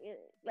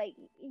like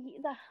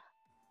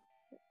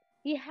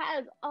he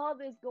has all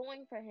this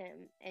going for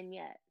him, and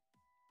yet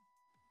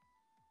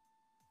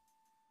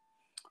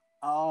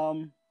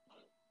um,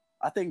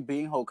 I think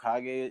being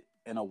Hokage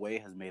in a way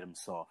has made him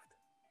soft.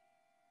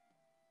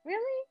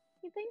 really,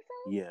 you think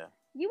so? Yeah,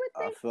 You would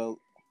I think. felt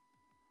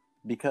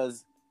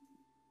because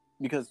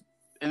because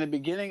in the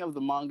beginning of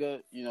the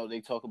manga,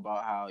 they talk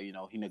about how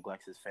he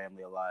neglects his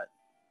family a lot.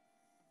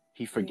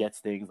 He Mm, forgets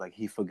things like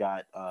he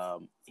forgot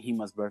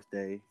Hima's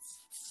birthday.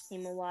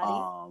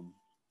 Himawari. Um,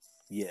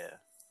 yeah.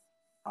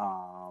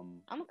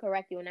 Um, I'm gonna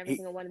correct you on every he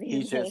single one of he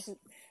these names. just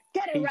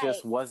Get it he right.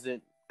 just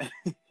wasn't.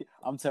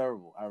 I'm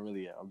terrible. I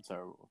really am. I'm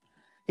terrible.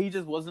 He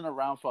just wasn't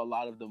around for a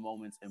lot of the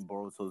moments in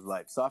Boruto's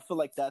life, so I feel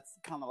like that's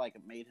kind of like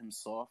made him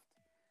soft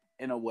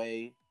in a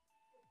way.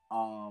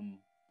 Um,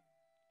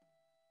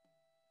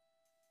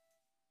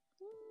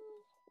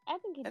 I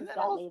think he and just then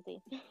got also,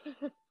 lazy.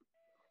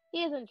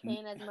 He doesn't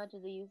train as much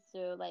as he used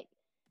to. Like,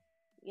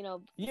 you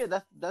know, yeah,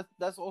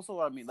 that's also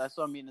what I mean. That's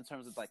what I mean in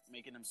terms of like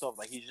making himself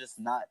like he's just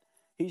not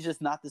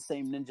the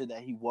same ninja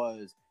that he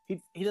was.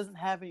 He doesn't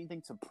have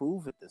anything to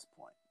prove at this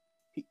point.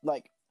 He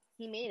like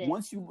he made it.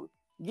 once you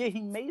yeah,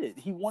 he made it.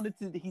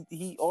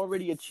 He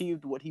already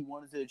achieved what he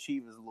wanted to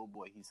achieve as a little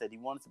boy. He said he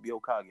wanted to be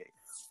Hokage.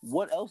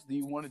 What else do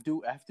you want to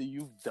do after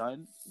you've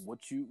done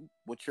what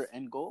your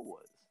end goal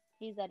was?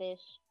 He's that ish.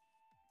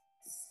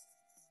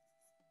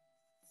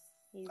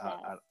 He's I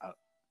that. I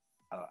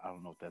I, I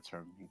don't know what that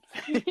term means.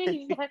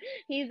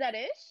 He's that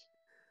ish.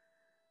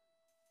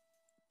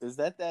 Is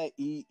that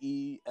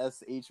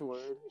EESH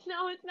word?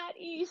 No, it's not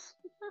ish.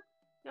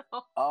 No.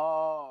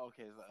 Oh,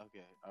 okay,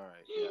 okay, all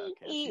right, yeah,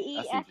 okay. I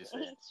see what you're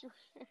saying.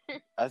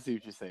 EEFH. I see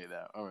what you're saying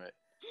now. All right.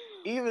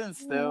 Even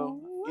still,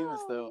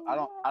 Whoa.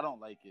 I don't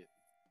like it.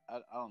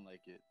 I don't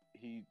like it.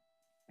 He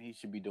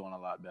should be doing a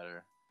lot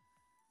better.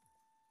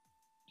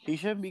 He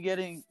shouldn't be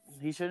getting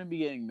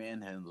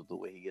manhandled the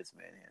way he gets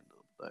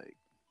manhandled. Like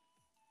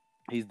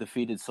he's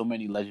defeated so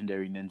many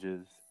legendary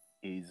ninjas.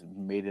 He's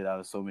made it out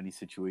of so many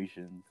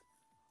situations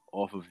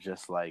off of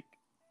just like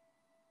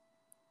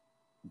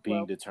being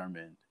Well,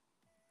 determined.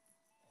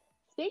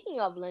 speaking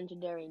of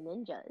legendary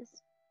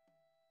ninjas,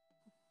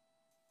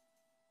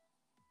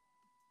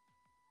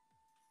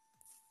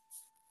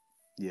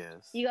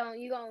 Yes. you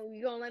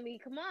gonna let me?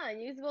 Come on,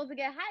 you're supposed to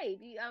get hype.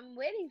 I'm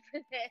waiting for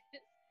this.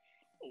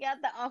 You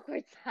got the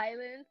awkward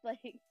silence,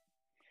 like.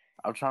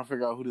 I'm trying to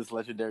figure out who this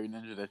legendary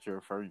ninja that you're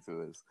referring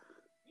to is.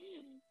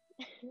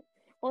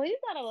 Well, he's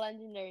not a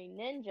legendary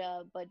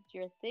ninja, but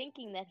you're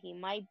thinking that he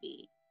might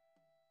be.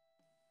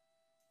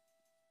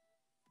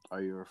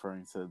 Are you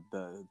referring to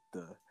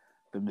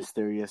the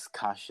mysterious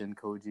Kashin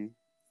Koji?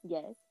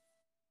 Yes.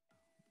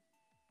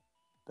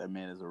 That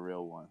man is a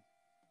real one.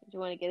 Do you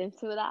want to get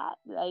into that?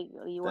 Like,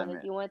 you want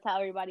to tell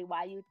everybody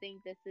why you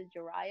think this is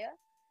Jiraiya?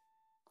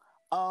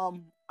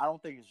 I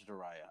don't think it's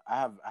Jiraiya. I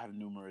have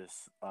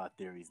numerous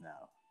theories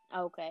now.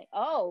 Okay.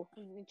 Oh,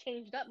 he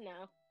changed up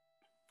now.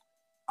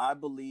 I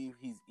believe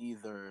he's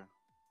either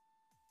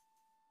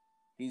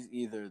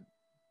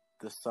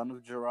the son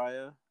of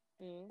Jiraiya,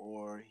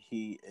 or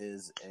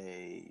he's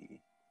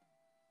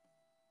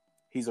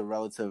a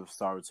relative of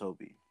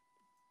Sarutobi.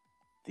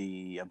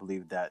 I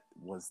believe that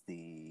was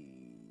the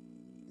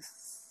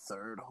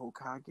third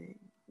Hokage.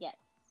 Yes.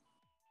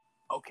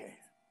 Okay,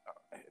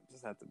 I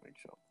just have to make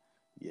sure.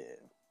 Yeah.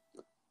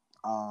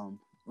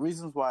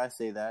 Reasons why I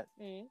say that.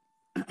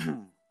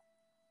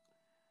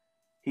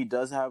 He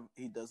does have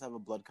a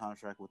blood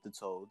contract with the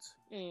Toads,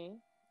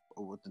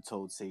 or with the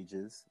Toad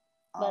Sages.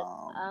 But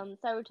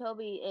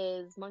Sarutobi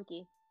is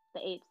monkey,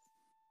 the apes.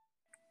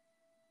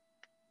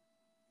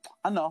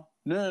 I know.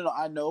 No,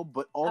 I know,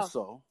 but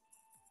also,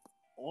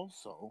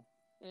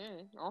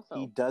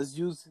 he does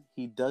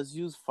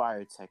use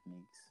fire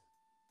techniques.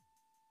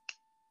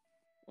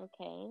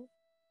 Okay.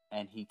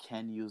 And he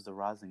can use the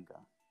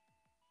Rasengan.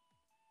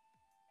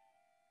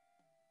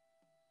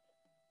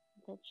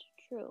 That's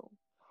true.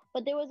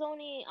 But there was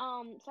only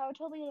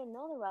Sarutobi didn't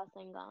know the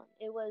Rasengan.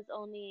 It was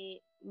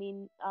only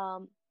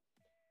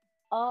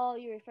oh,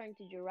 you're referring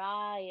to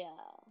Jiraiya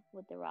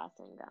with the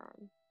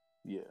Rasengan.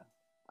 Yeah.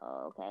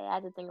 Oh, okay. I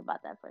had to think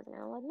about that for a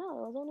second. I'm like,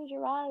 no, it was only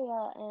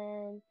Jiraiya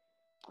and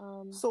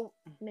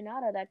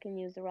Minata that can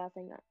use the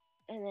Rasengan.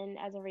 And then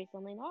as of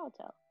recently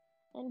Naruto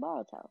and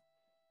Boruto.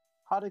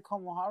 How did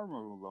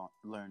Konohamaru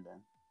learn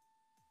then?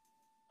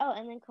 Oh,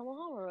 and then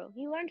Konohamaru.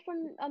 He learned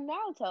from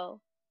Naruto.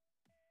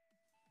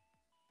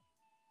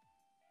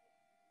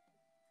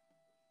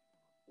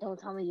 Don't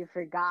tell me you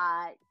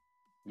forgot.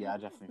 Yeah, I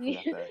definitely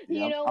forgot that.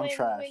 Yeah, you know I'm when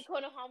trash.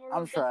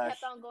 Konohamaru just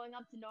kept on going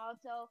up to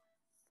Naruto?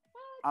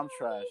 Oh, I'm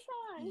trash.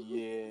 Son.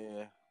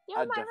 Yeah.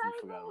 I definitely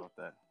forgot about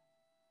that.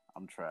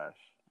 I'm trash.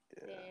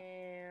 Yeah.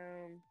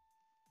 Damn.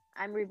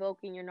 I'm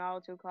revoking your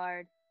Naruto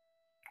card.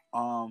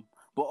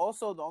 But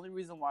also the only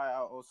reason why I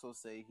also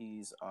say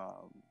he's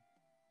a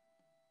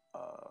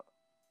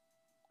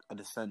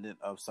descendant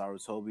of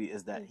Sarutobi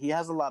is that he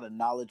has a lot of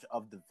knowledge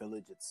of the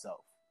village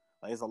itself.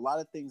 Like there's a lot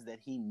of things that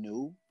he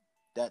knew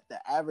that the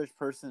average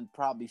person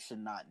probably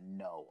should not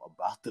know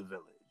about the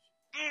village.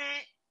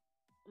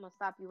 I'm gonna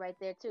stop you right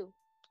there too.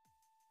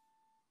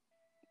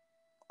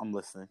 I'm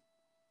listening.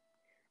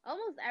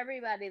 Almost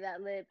everybody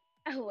that lived.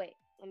 Oh wait,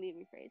 let me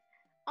rephrase.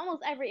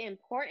 Almost every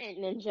important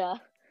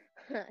ninja,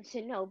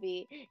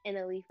 shinobi in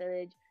the Leaf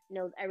Village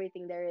knows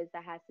everything there is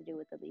that has to do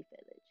with the Leaf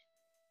Village.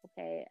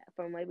 Okay,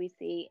 from what we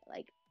see,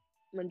 like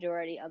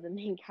majority of the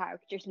main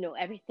characters know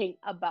everything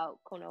about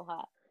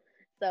Konoha,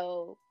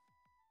 so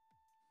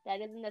that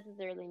doesn't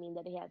necessarily mean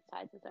that he has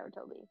ties to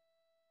Sarutobi.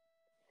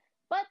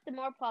 But the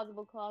more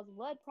plausible cause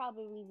would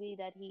probably be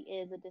that he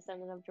is a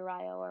descendant of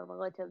Jiraiya or a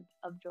relative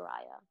of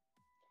Jiraiya.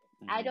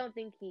 I don't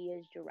think he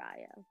is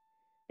Jiraiya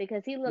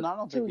because he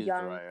looks too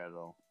young. Jiraiya at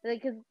all.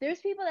 Because there's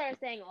people that are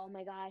saying, "Oh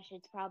my gosh,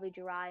 it's probably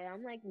Jiraiya."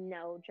 I'm like,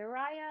 no,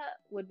 Jiraiya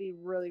would be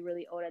really,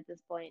 really old at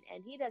this point,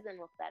 and he doesn't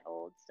look that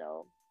old.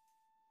 So.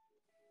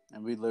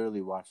 And we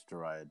literally watched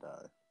Jiraiya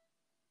die.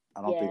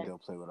 I don't think they'll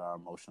play with our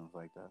emotions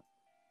like that.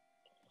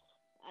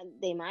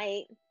 They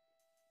might.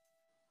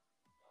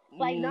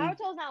 Like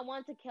Naruto's not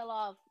one to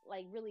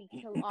really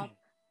kill off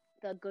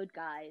the good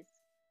guys,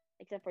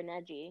 except for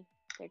Neji.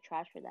 They're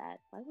trash for that.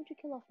 Why would you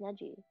kill off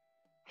Neji?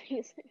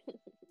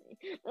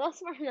 That's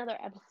for another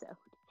episode.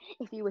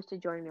 If you wish to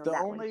join me on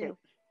that one too.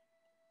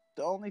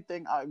 The only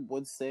thing I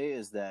would say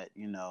is that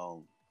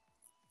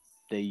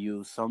they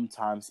use some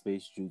time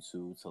space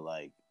jutsu to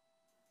like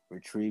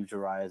retrieve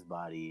Jiraiya's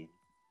body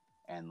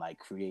and like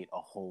create a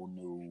whole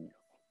new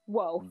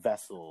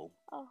vessel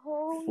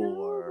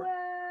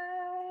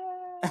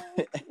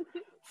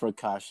for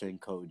Kashin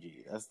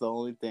Koji. That's the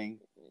only thing.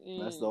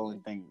 That's the only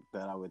thing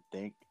that I would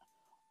think.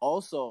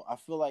 Also, I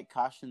feel like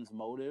Kashin's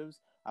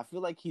motives I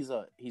feel like he's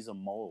a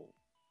mole.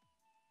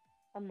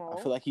 A I feel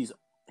mole? like he's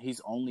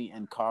only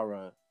in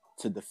Kara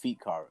to defeat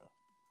Kara.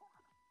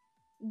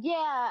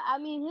 Yeah, I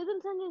mean his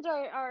intentions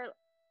are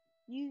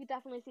you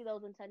definitely see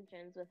those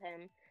intentions with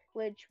him,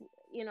 which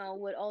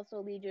would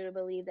also lead you to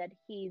believe that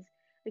he's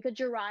because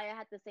Jiraiya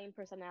had the same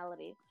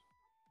personality.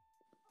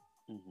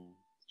 Hmm.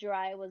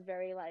 Jiraiya was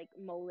very like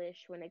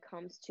molish when it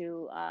comes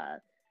to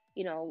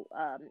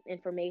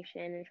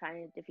information and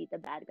trying to defeat the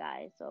bad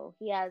guy. So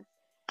he has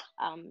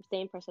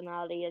same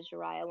personality as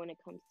Jiraiya when it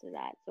comes to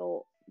that.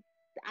 So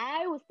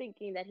I was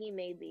thinking that he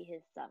may be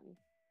his son,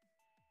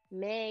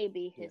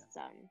 maybe his Yeah,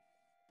 son,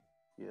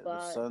 yeah.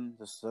 but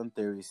The sun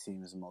theory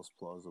seems most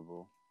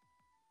plausible.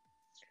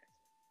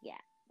 yeah.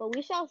 But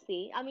we shall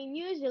see. I mean,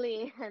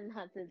 usually, and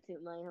not to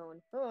toot my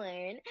own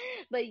horn,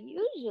 but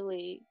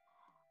usually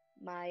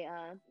my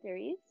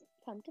theories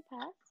come to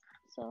pass.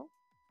 So,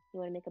 you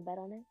want to make a bet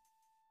on it?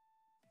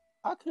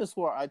 I could have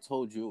swore I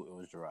told you it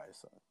was Jiraiya's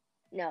son.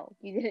 No,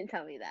 you didn't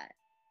tell me that.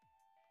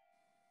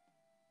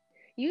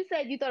 You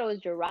said you thought it was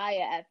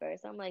Jiraiya at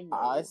first. I'm like,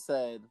 I no.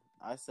 said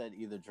I said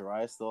either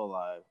Jiraiya's still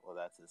alive or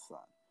that's his son.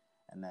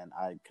 And then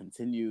I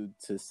continued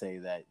to say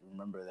that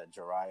remember that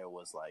Jiraiya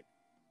was like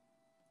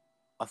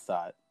a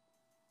thought.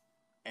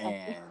 A,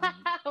 And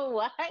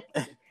what?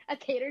 A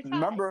tater tot?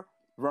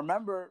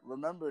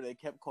 remember they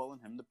kept calling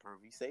him the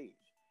pervy sage.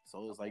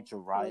 So it was like Okay. He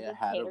was Jiraiya a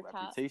had a tater tot.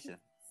 reputation.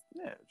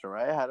 Yeah,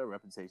 Jiraiya had a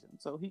reputation.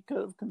 So he could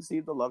have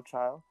conceived a love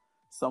child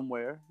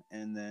somewhere.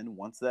 And then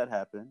once that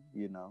happened,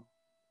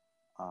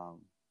 um,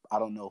 I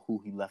don't know who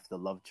he left the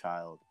love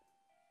child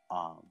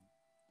um,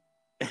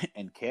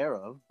 in care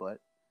of, but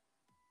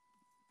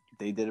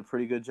they did a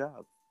pretty good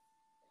job.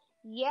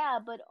 Yeah,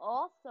 but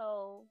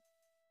also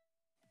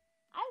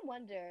I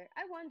wonder,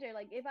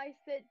 like if I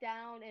sit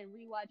down and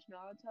rewatch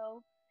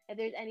Naruto, if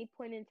there's any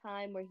point in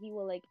time where he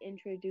will like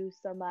introduce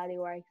somebody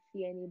or I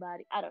see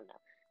anybody. I don't know.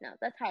 No,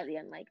 that's highly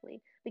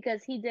unlikely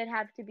because he did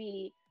have to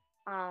be,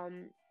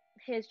 um,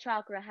 his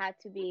chakra had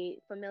to be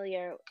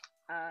familiar,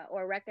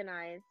 or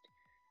recognized,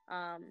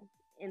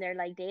 in their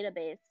like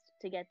database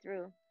to get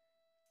through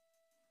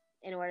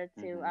in order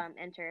to Hmm.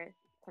 enter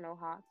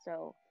Konoha.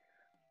 So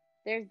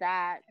there's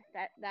that.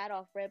 That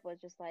off rip was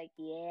just like,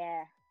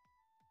 yeah,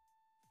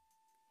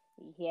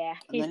 yeah.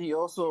 And then he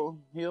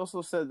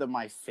also said that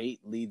my fate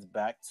leads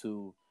back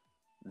to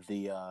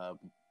the uh,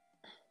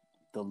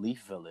 the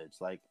Leaf Village.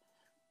 Like,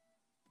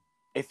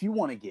 if you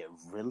want to get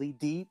really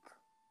deep,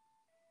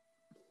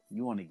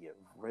 you want to get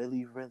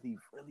really, really,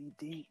 really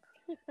deep.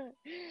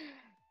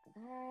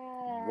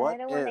 I What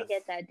don't want to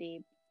get if? that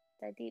deep.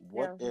 That deep,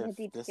 What no, that if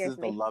deep this scares is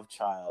the me. love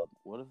child?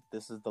 What if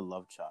this is the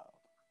love child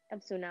I'm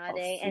of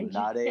Tsunade, and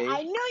Tsunade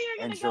I knew you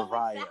were and gonna go with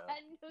that. Jiraiya?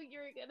 I knew you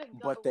were gonna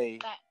But go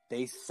with that.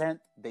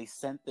 they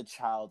sent the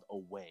child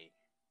away.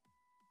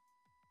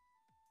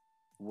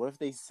 What if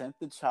they sent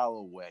the child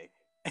away?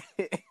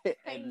 I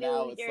And knew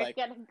now it's you were like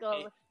gonna go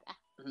it, with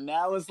that.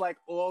 now it's like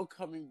all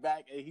coming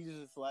back, and he's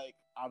just like,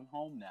 I'm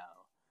home now.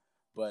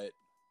 But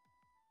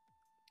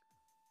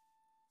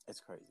it's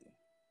crazy.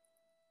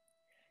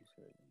 It's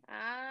crazy.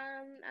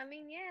 I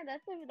mean, yeah,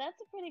 that's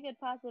a pretty good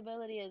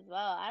possibility as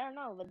well. I don't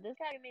know, but this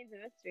guy remains a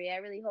mystery. I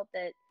really hope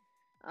that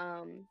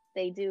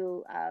they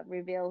do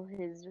reveal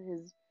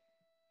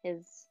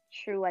his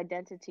true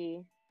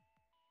identity,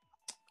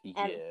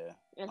 and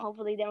Yeah,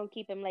 hopefully they don't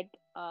keep him like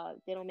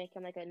they don't make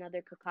him like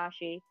another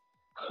Kakashi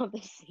of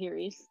the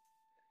series.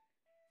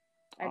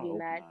 I I'd be hope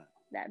mad. not.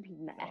 That'd be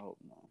I mad. hope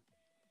not.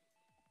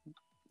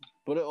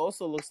 But it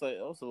also looks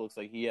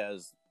like he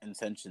has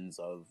intentions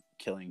of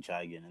killing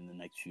Jigen in the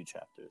next few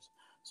chapters.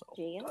 So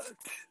Jigen?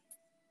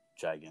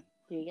 Jigen.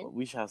 Jigen? But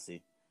we shall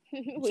see.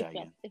 We shall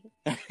Jigen.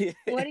 see.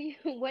 What are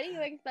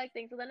you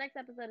expecting? So the next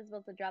episode is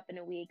supposed to drop in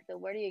a week. So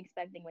what are you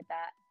expecting with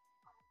that?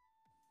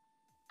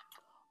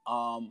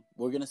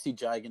 We're gonna see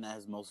Jigen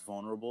as most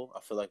vulnerable. I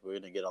feel like we're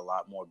gonna get a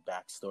lot more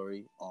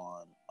backstory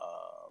on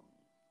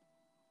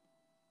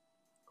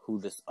who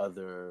this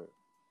other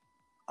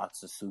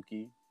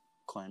Atsutsuki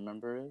clan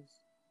member is,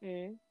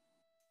 Mm.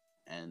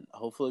 and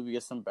hopefully we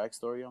get some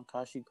backstory on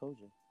Kashi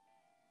Koji.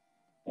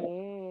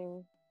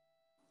 Mm.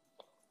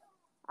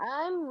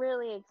 I'm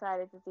really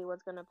excited to see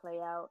what's gonna play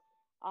out.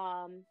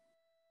 Um,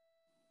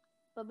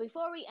 but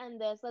before we end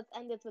this, let's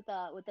end this with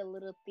a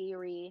little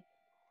theory.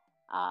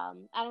 I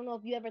don't know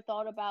if you ever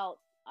thought about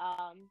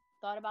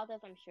this.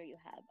 I'm sure you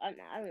have. I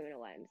don't even know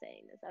why I'm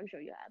saying this. I'm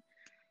sure you have.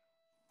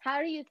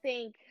 How do you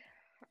think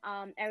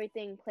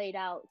everything played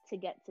out to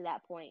get to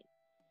that point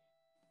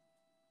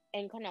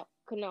in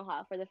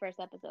Konoha for the first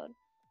episode?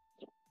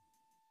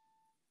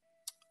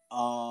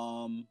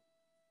 Um,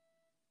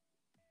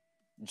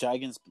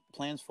 Jigen's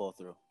plans fall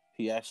through.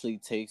 He actually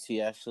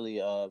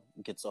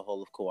gets a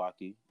hold of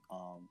Kawaki.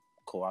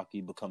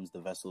 Kawaki becomes the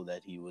vessel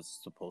that he was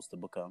supposed to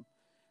become,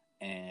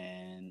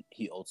 and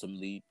he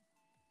ultimately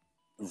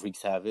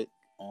wreaks havoc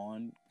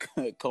on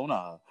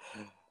Konoha.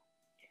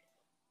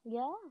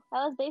 Yeah,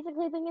 I was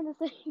basically thinking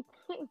the same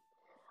thing.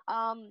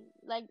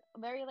 Like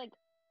very like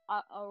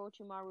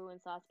Orochimaru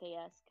and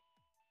Sasuke esque,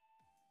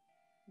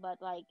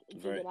 but like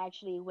Very Jigen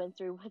actually went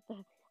through with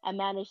the and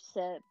managed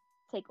to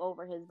take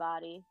over his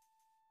body.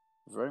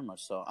 Very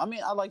much so. I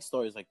mean, I like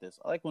stories like this.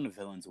 I like when the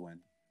villains win.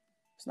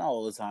 It's not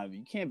all the time.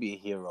 You can't be a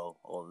hero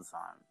all the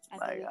time.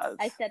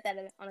 I said that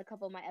on a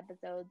couple of my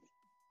episodes.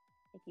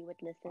 If you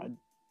would listen.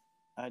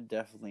 I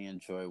definitely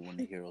enjoy when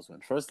the heroes win.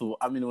 First of all,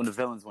 I mean, when the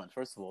villains win.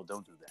 First of all,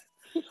 don't do that.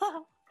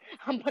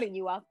 I'm putting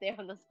you out there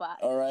on the spot.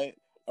 All right,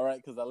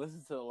 because I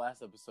listened to the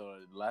last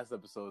episode. The last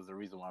episode is the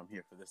reason why I'm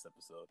here for this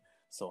episode.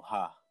 So,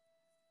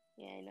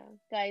 Yeah, I know.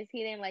 Guys,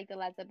 he didn't like the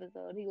last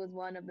episode. He was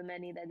one of the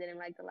many that didn't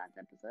like the last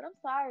episode. I'm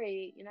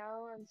sorry,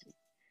 I'm just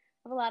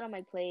I have a lot on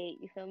my plate,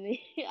 you feel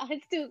me?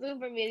 It's too soon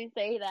for me to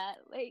say that.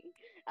 Like,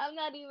 I'm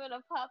not even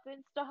a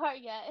poppin' star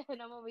yet,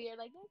 and I'm over here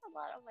like, there's a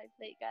lot on my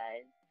plate,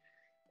 guys.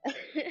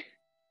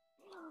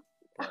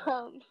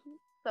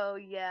 So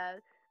yeah,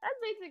 that's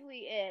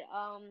basically it.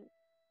 I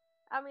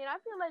mean, I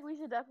feel like we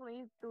should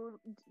definitely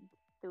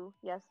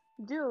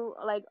do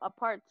like a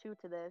part 2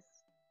 to this.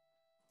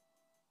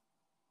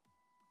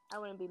 I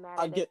wouldn't be mad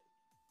at it.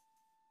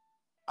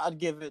 I'd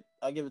give it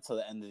till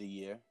the end of the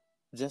year,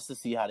 just to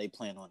see how they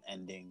plan on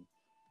ending,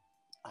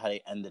 how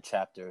they end the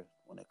chapter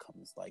when it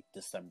comes like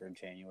December,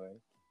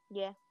 January.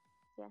 Yeah.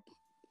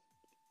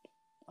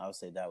 I would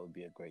say that would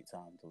be a great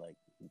time to like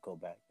go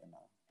back and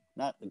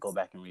not go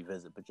back and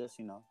revisit, but just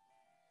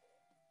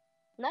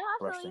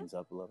brush things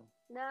up a little.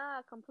 Nah,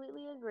 I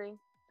completely agree.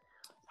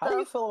 How do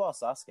you feel about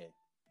Sasuke?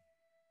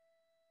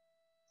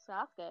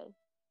 Sasuke?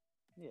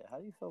 Yeah, how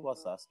do you feel about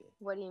Sasuke?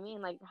 What do you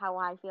mean? Like how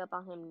I feel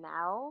about him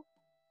now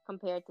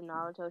compared to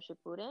Naruto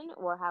Shippuden,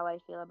 or how I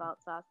feel about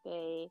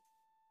Sasuke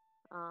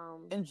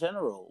in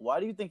general? Why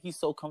do you think he's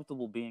so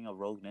comfortable being a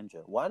rogue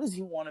ninja? Why does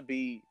he want to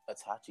be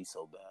Itachi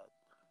so bad?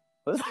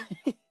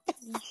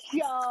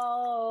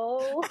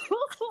 Yo.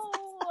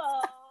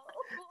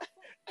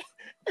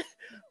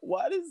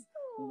 Why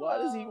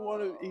does he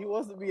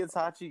wants to be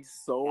Itachi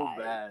so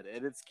bad,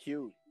 and it's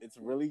cute. It's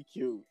really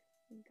cute.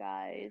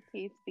 Guys,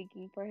 he's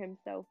speaking for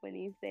himself when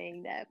he's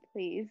saying that.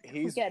 Please,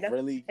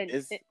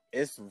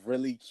 it's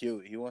really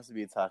cute. He wants to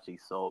be Itachi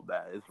so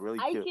bad. It's really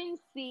cute. I can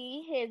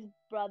see his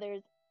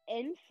brother's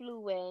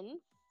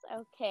influence.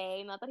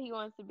 Okay, not that he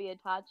wants to be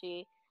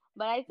Itachi,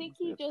 but I think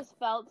he just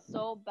felt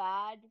so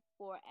bad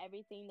for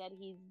everything that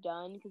he's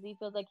done because he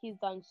feels like he's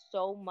done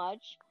so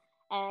much,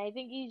 and I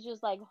think he's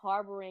just like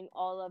harboring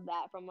all of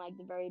that from like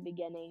the very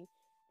beginning.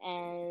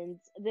 And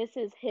this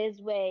is his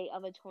way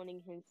of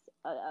atoning his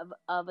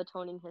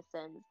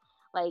sins.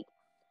 Like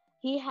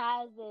he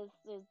has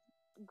this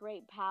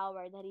great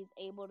power that he's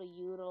able to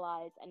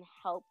utilize and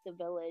help the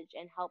village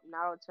and help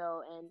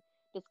Naruto and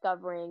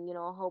discovering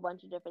a whole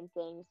bunch of different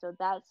things. So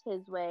that's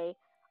his way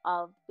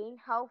of being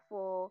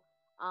helpful.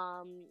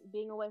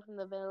 Being away from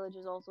the village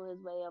is also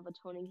his way of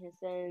atoning his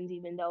sins,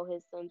 even though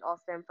his sins all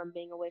stem from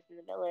being away from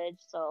the village.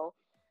 So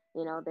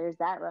there's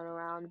that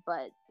runaround,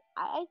 but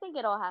I think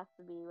it all has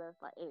to be with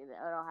it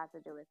all has to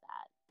do with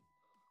that.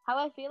 How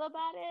I feel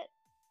about it,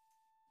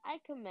 I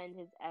commend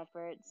his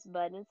efforts,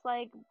 but it's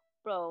like,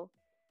 bro,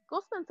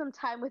 go spend some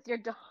time with your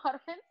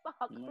daughter and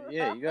Sakura.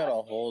 Yeah, you got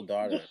a whole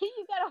daughter.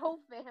 You got a whole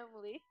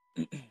family.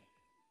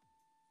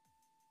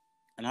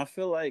 And I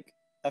feel like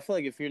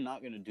if you're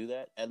not gonna do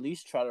that, at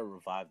least try to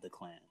revive the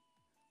clan.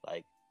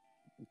 Like,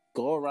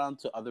 go around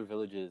to other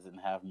villages and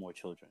have more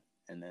children,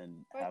 and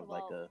then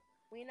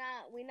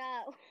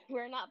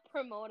we're not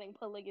promoting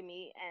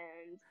polygamy,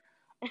 and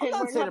I'm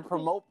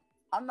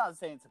not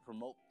saying to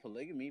promote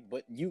polygamy,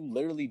 but you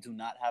literally do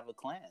not have a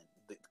clan.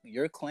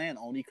 Your clan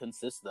only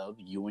consists of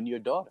you and your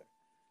daughter.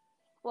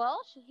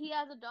 Well, he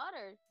has a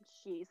daughter.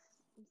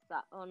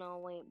 Oh no,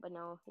 wait, but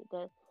no, he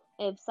did.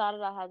 If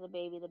Sarada has a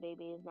baby, the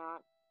baby is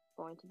not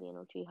going to be an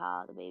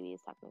Uchiha. The baby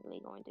is technically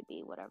going to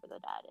be whatever the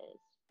dad is.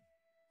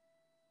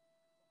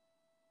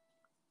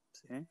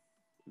 See?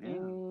 Yeah.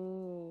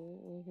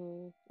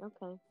 Mm-hmm.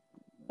 Okay.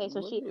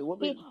 So he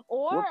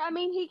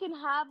can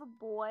have a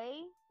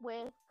boy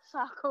with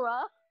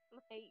Sakura,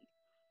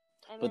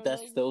 but that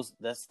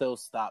still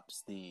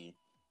stops the.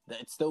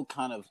 It still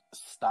kind of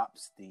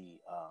stops the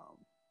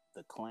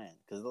clan,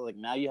 because like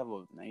now you have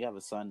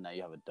a son, now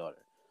you have a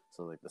daughter,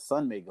 so like the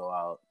son may go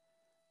out,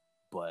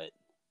 but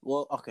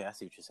okay, I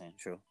see what you're saying.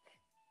 True.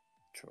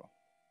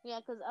 Yeah,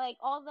 because like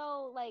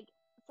although like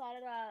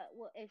Sarada,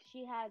 if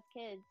she has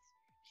kids,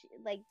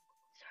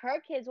 her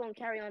kids won't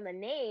carry on the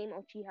name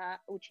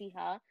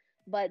Uchiha,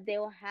 but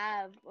they'll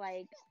have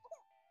like.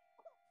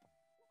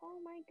 Oh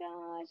my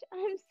gosh,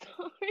 I'm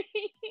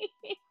sorry.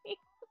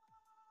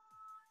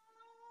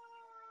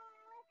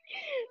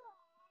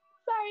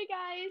 Sorry,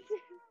 guys.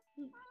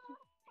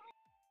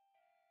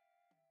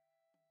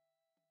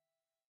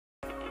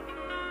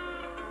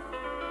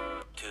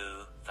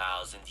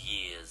 2,000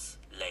 years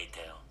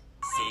later,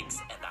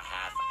 6.5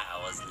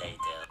 hours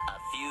later, a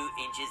few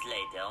inches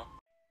later.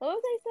 What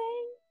was I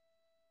saying?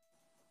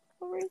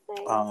 What were you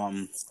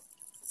saying?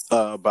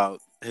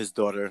 About his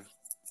daughter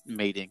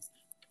mating.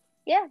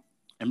 Yeah.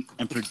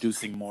 And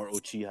producing more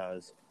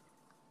Uchihas.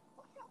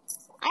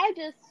 I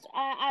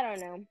don't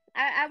know.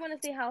 I want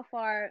to see how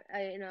far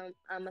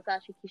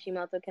Masashi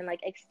Kishimoto can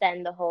like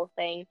extend the whole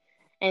thing,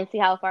 and see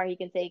how far he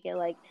can take it.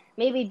 Like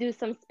maybe do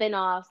some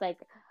spin-offs, like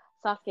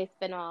Sasuke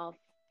spin-off,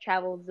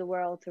 travels the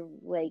world to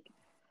like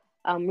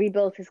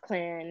rebuild his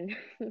clan,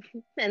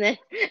 and then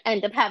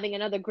end up having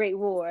another great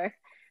war.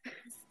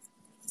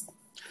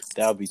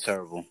 That would be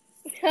terrible.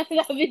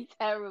 That'd be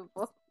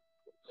terrible.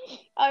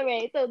 All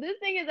right, so this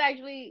thing is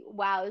actually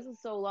wow. This is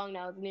so long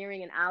now. It's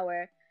nearing an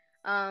hour.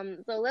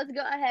 So let's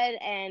go ahead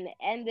and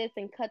end this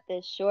and cut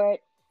this short.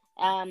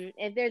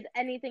 If there's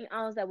anything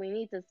else that we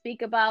need to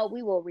speak about,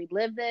 we will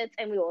relive this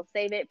and we will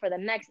save it for the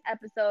next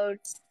episode,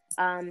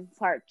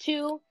 part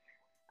 2.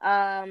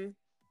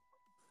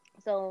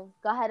 So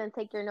go ahead and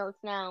take your notes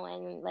now,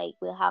 and like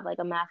we'll have like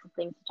a massive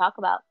things to talk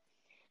about.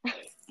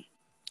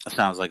 That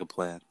sounds like a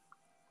plan.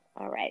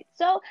 All right.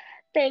 So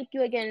thank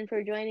you again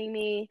for joining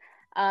me.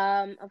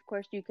 Of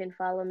course, you can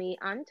follow me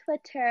on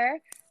Twitter,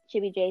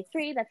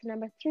 ChibiJ3. That's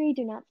number 3.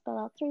 Do not spell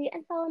out 3.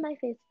 And follow my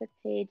Facebook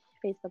page,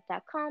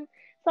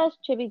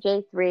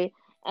 facebook.com/ChibiJ3.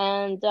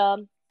 And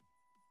tell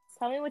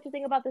me what you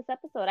think about this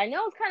episode. I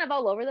know it's kind of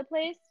all over the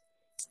place,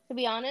 to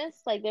be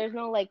honest. Like, there's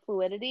no, like,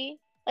 fluidity.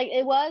 Like,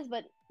 it was,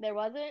 but there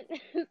wasn't.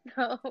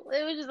 So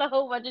it was just a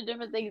whole bunch of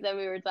different things that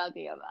we were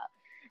talking about.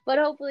 But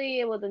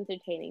hopefully it was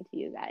entertaining to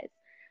you guys.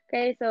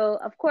 Okay, so,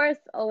 of course,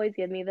 always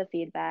give me the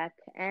feedback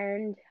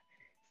and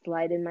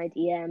slide in my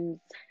DMs,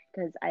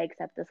 because I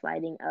accept the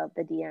sliding of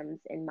the DMs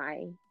in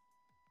my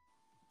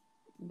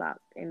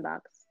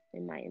inbox.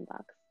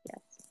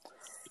 Yes.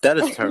 That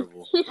is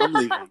terrible. I'm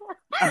leaving.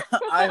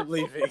 I'm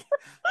leaving.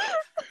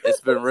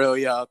 It's been real,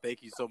 y'all.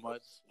 Thank you so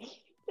much.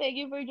 Thank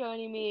you for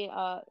joining me,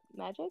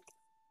 Magic.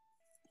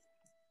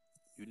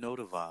 You know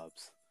the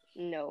vibes.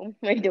 No,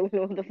 I don't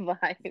know the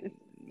vibes.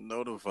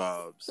 Know the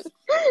vibes.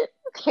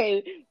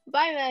 Okay,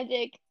 bye,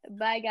 Magic.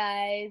 Bye,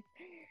 guys.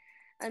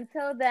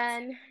 Until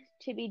then,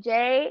 Chibi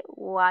J,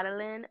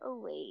 waddling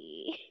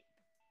away.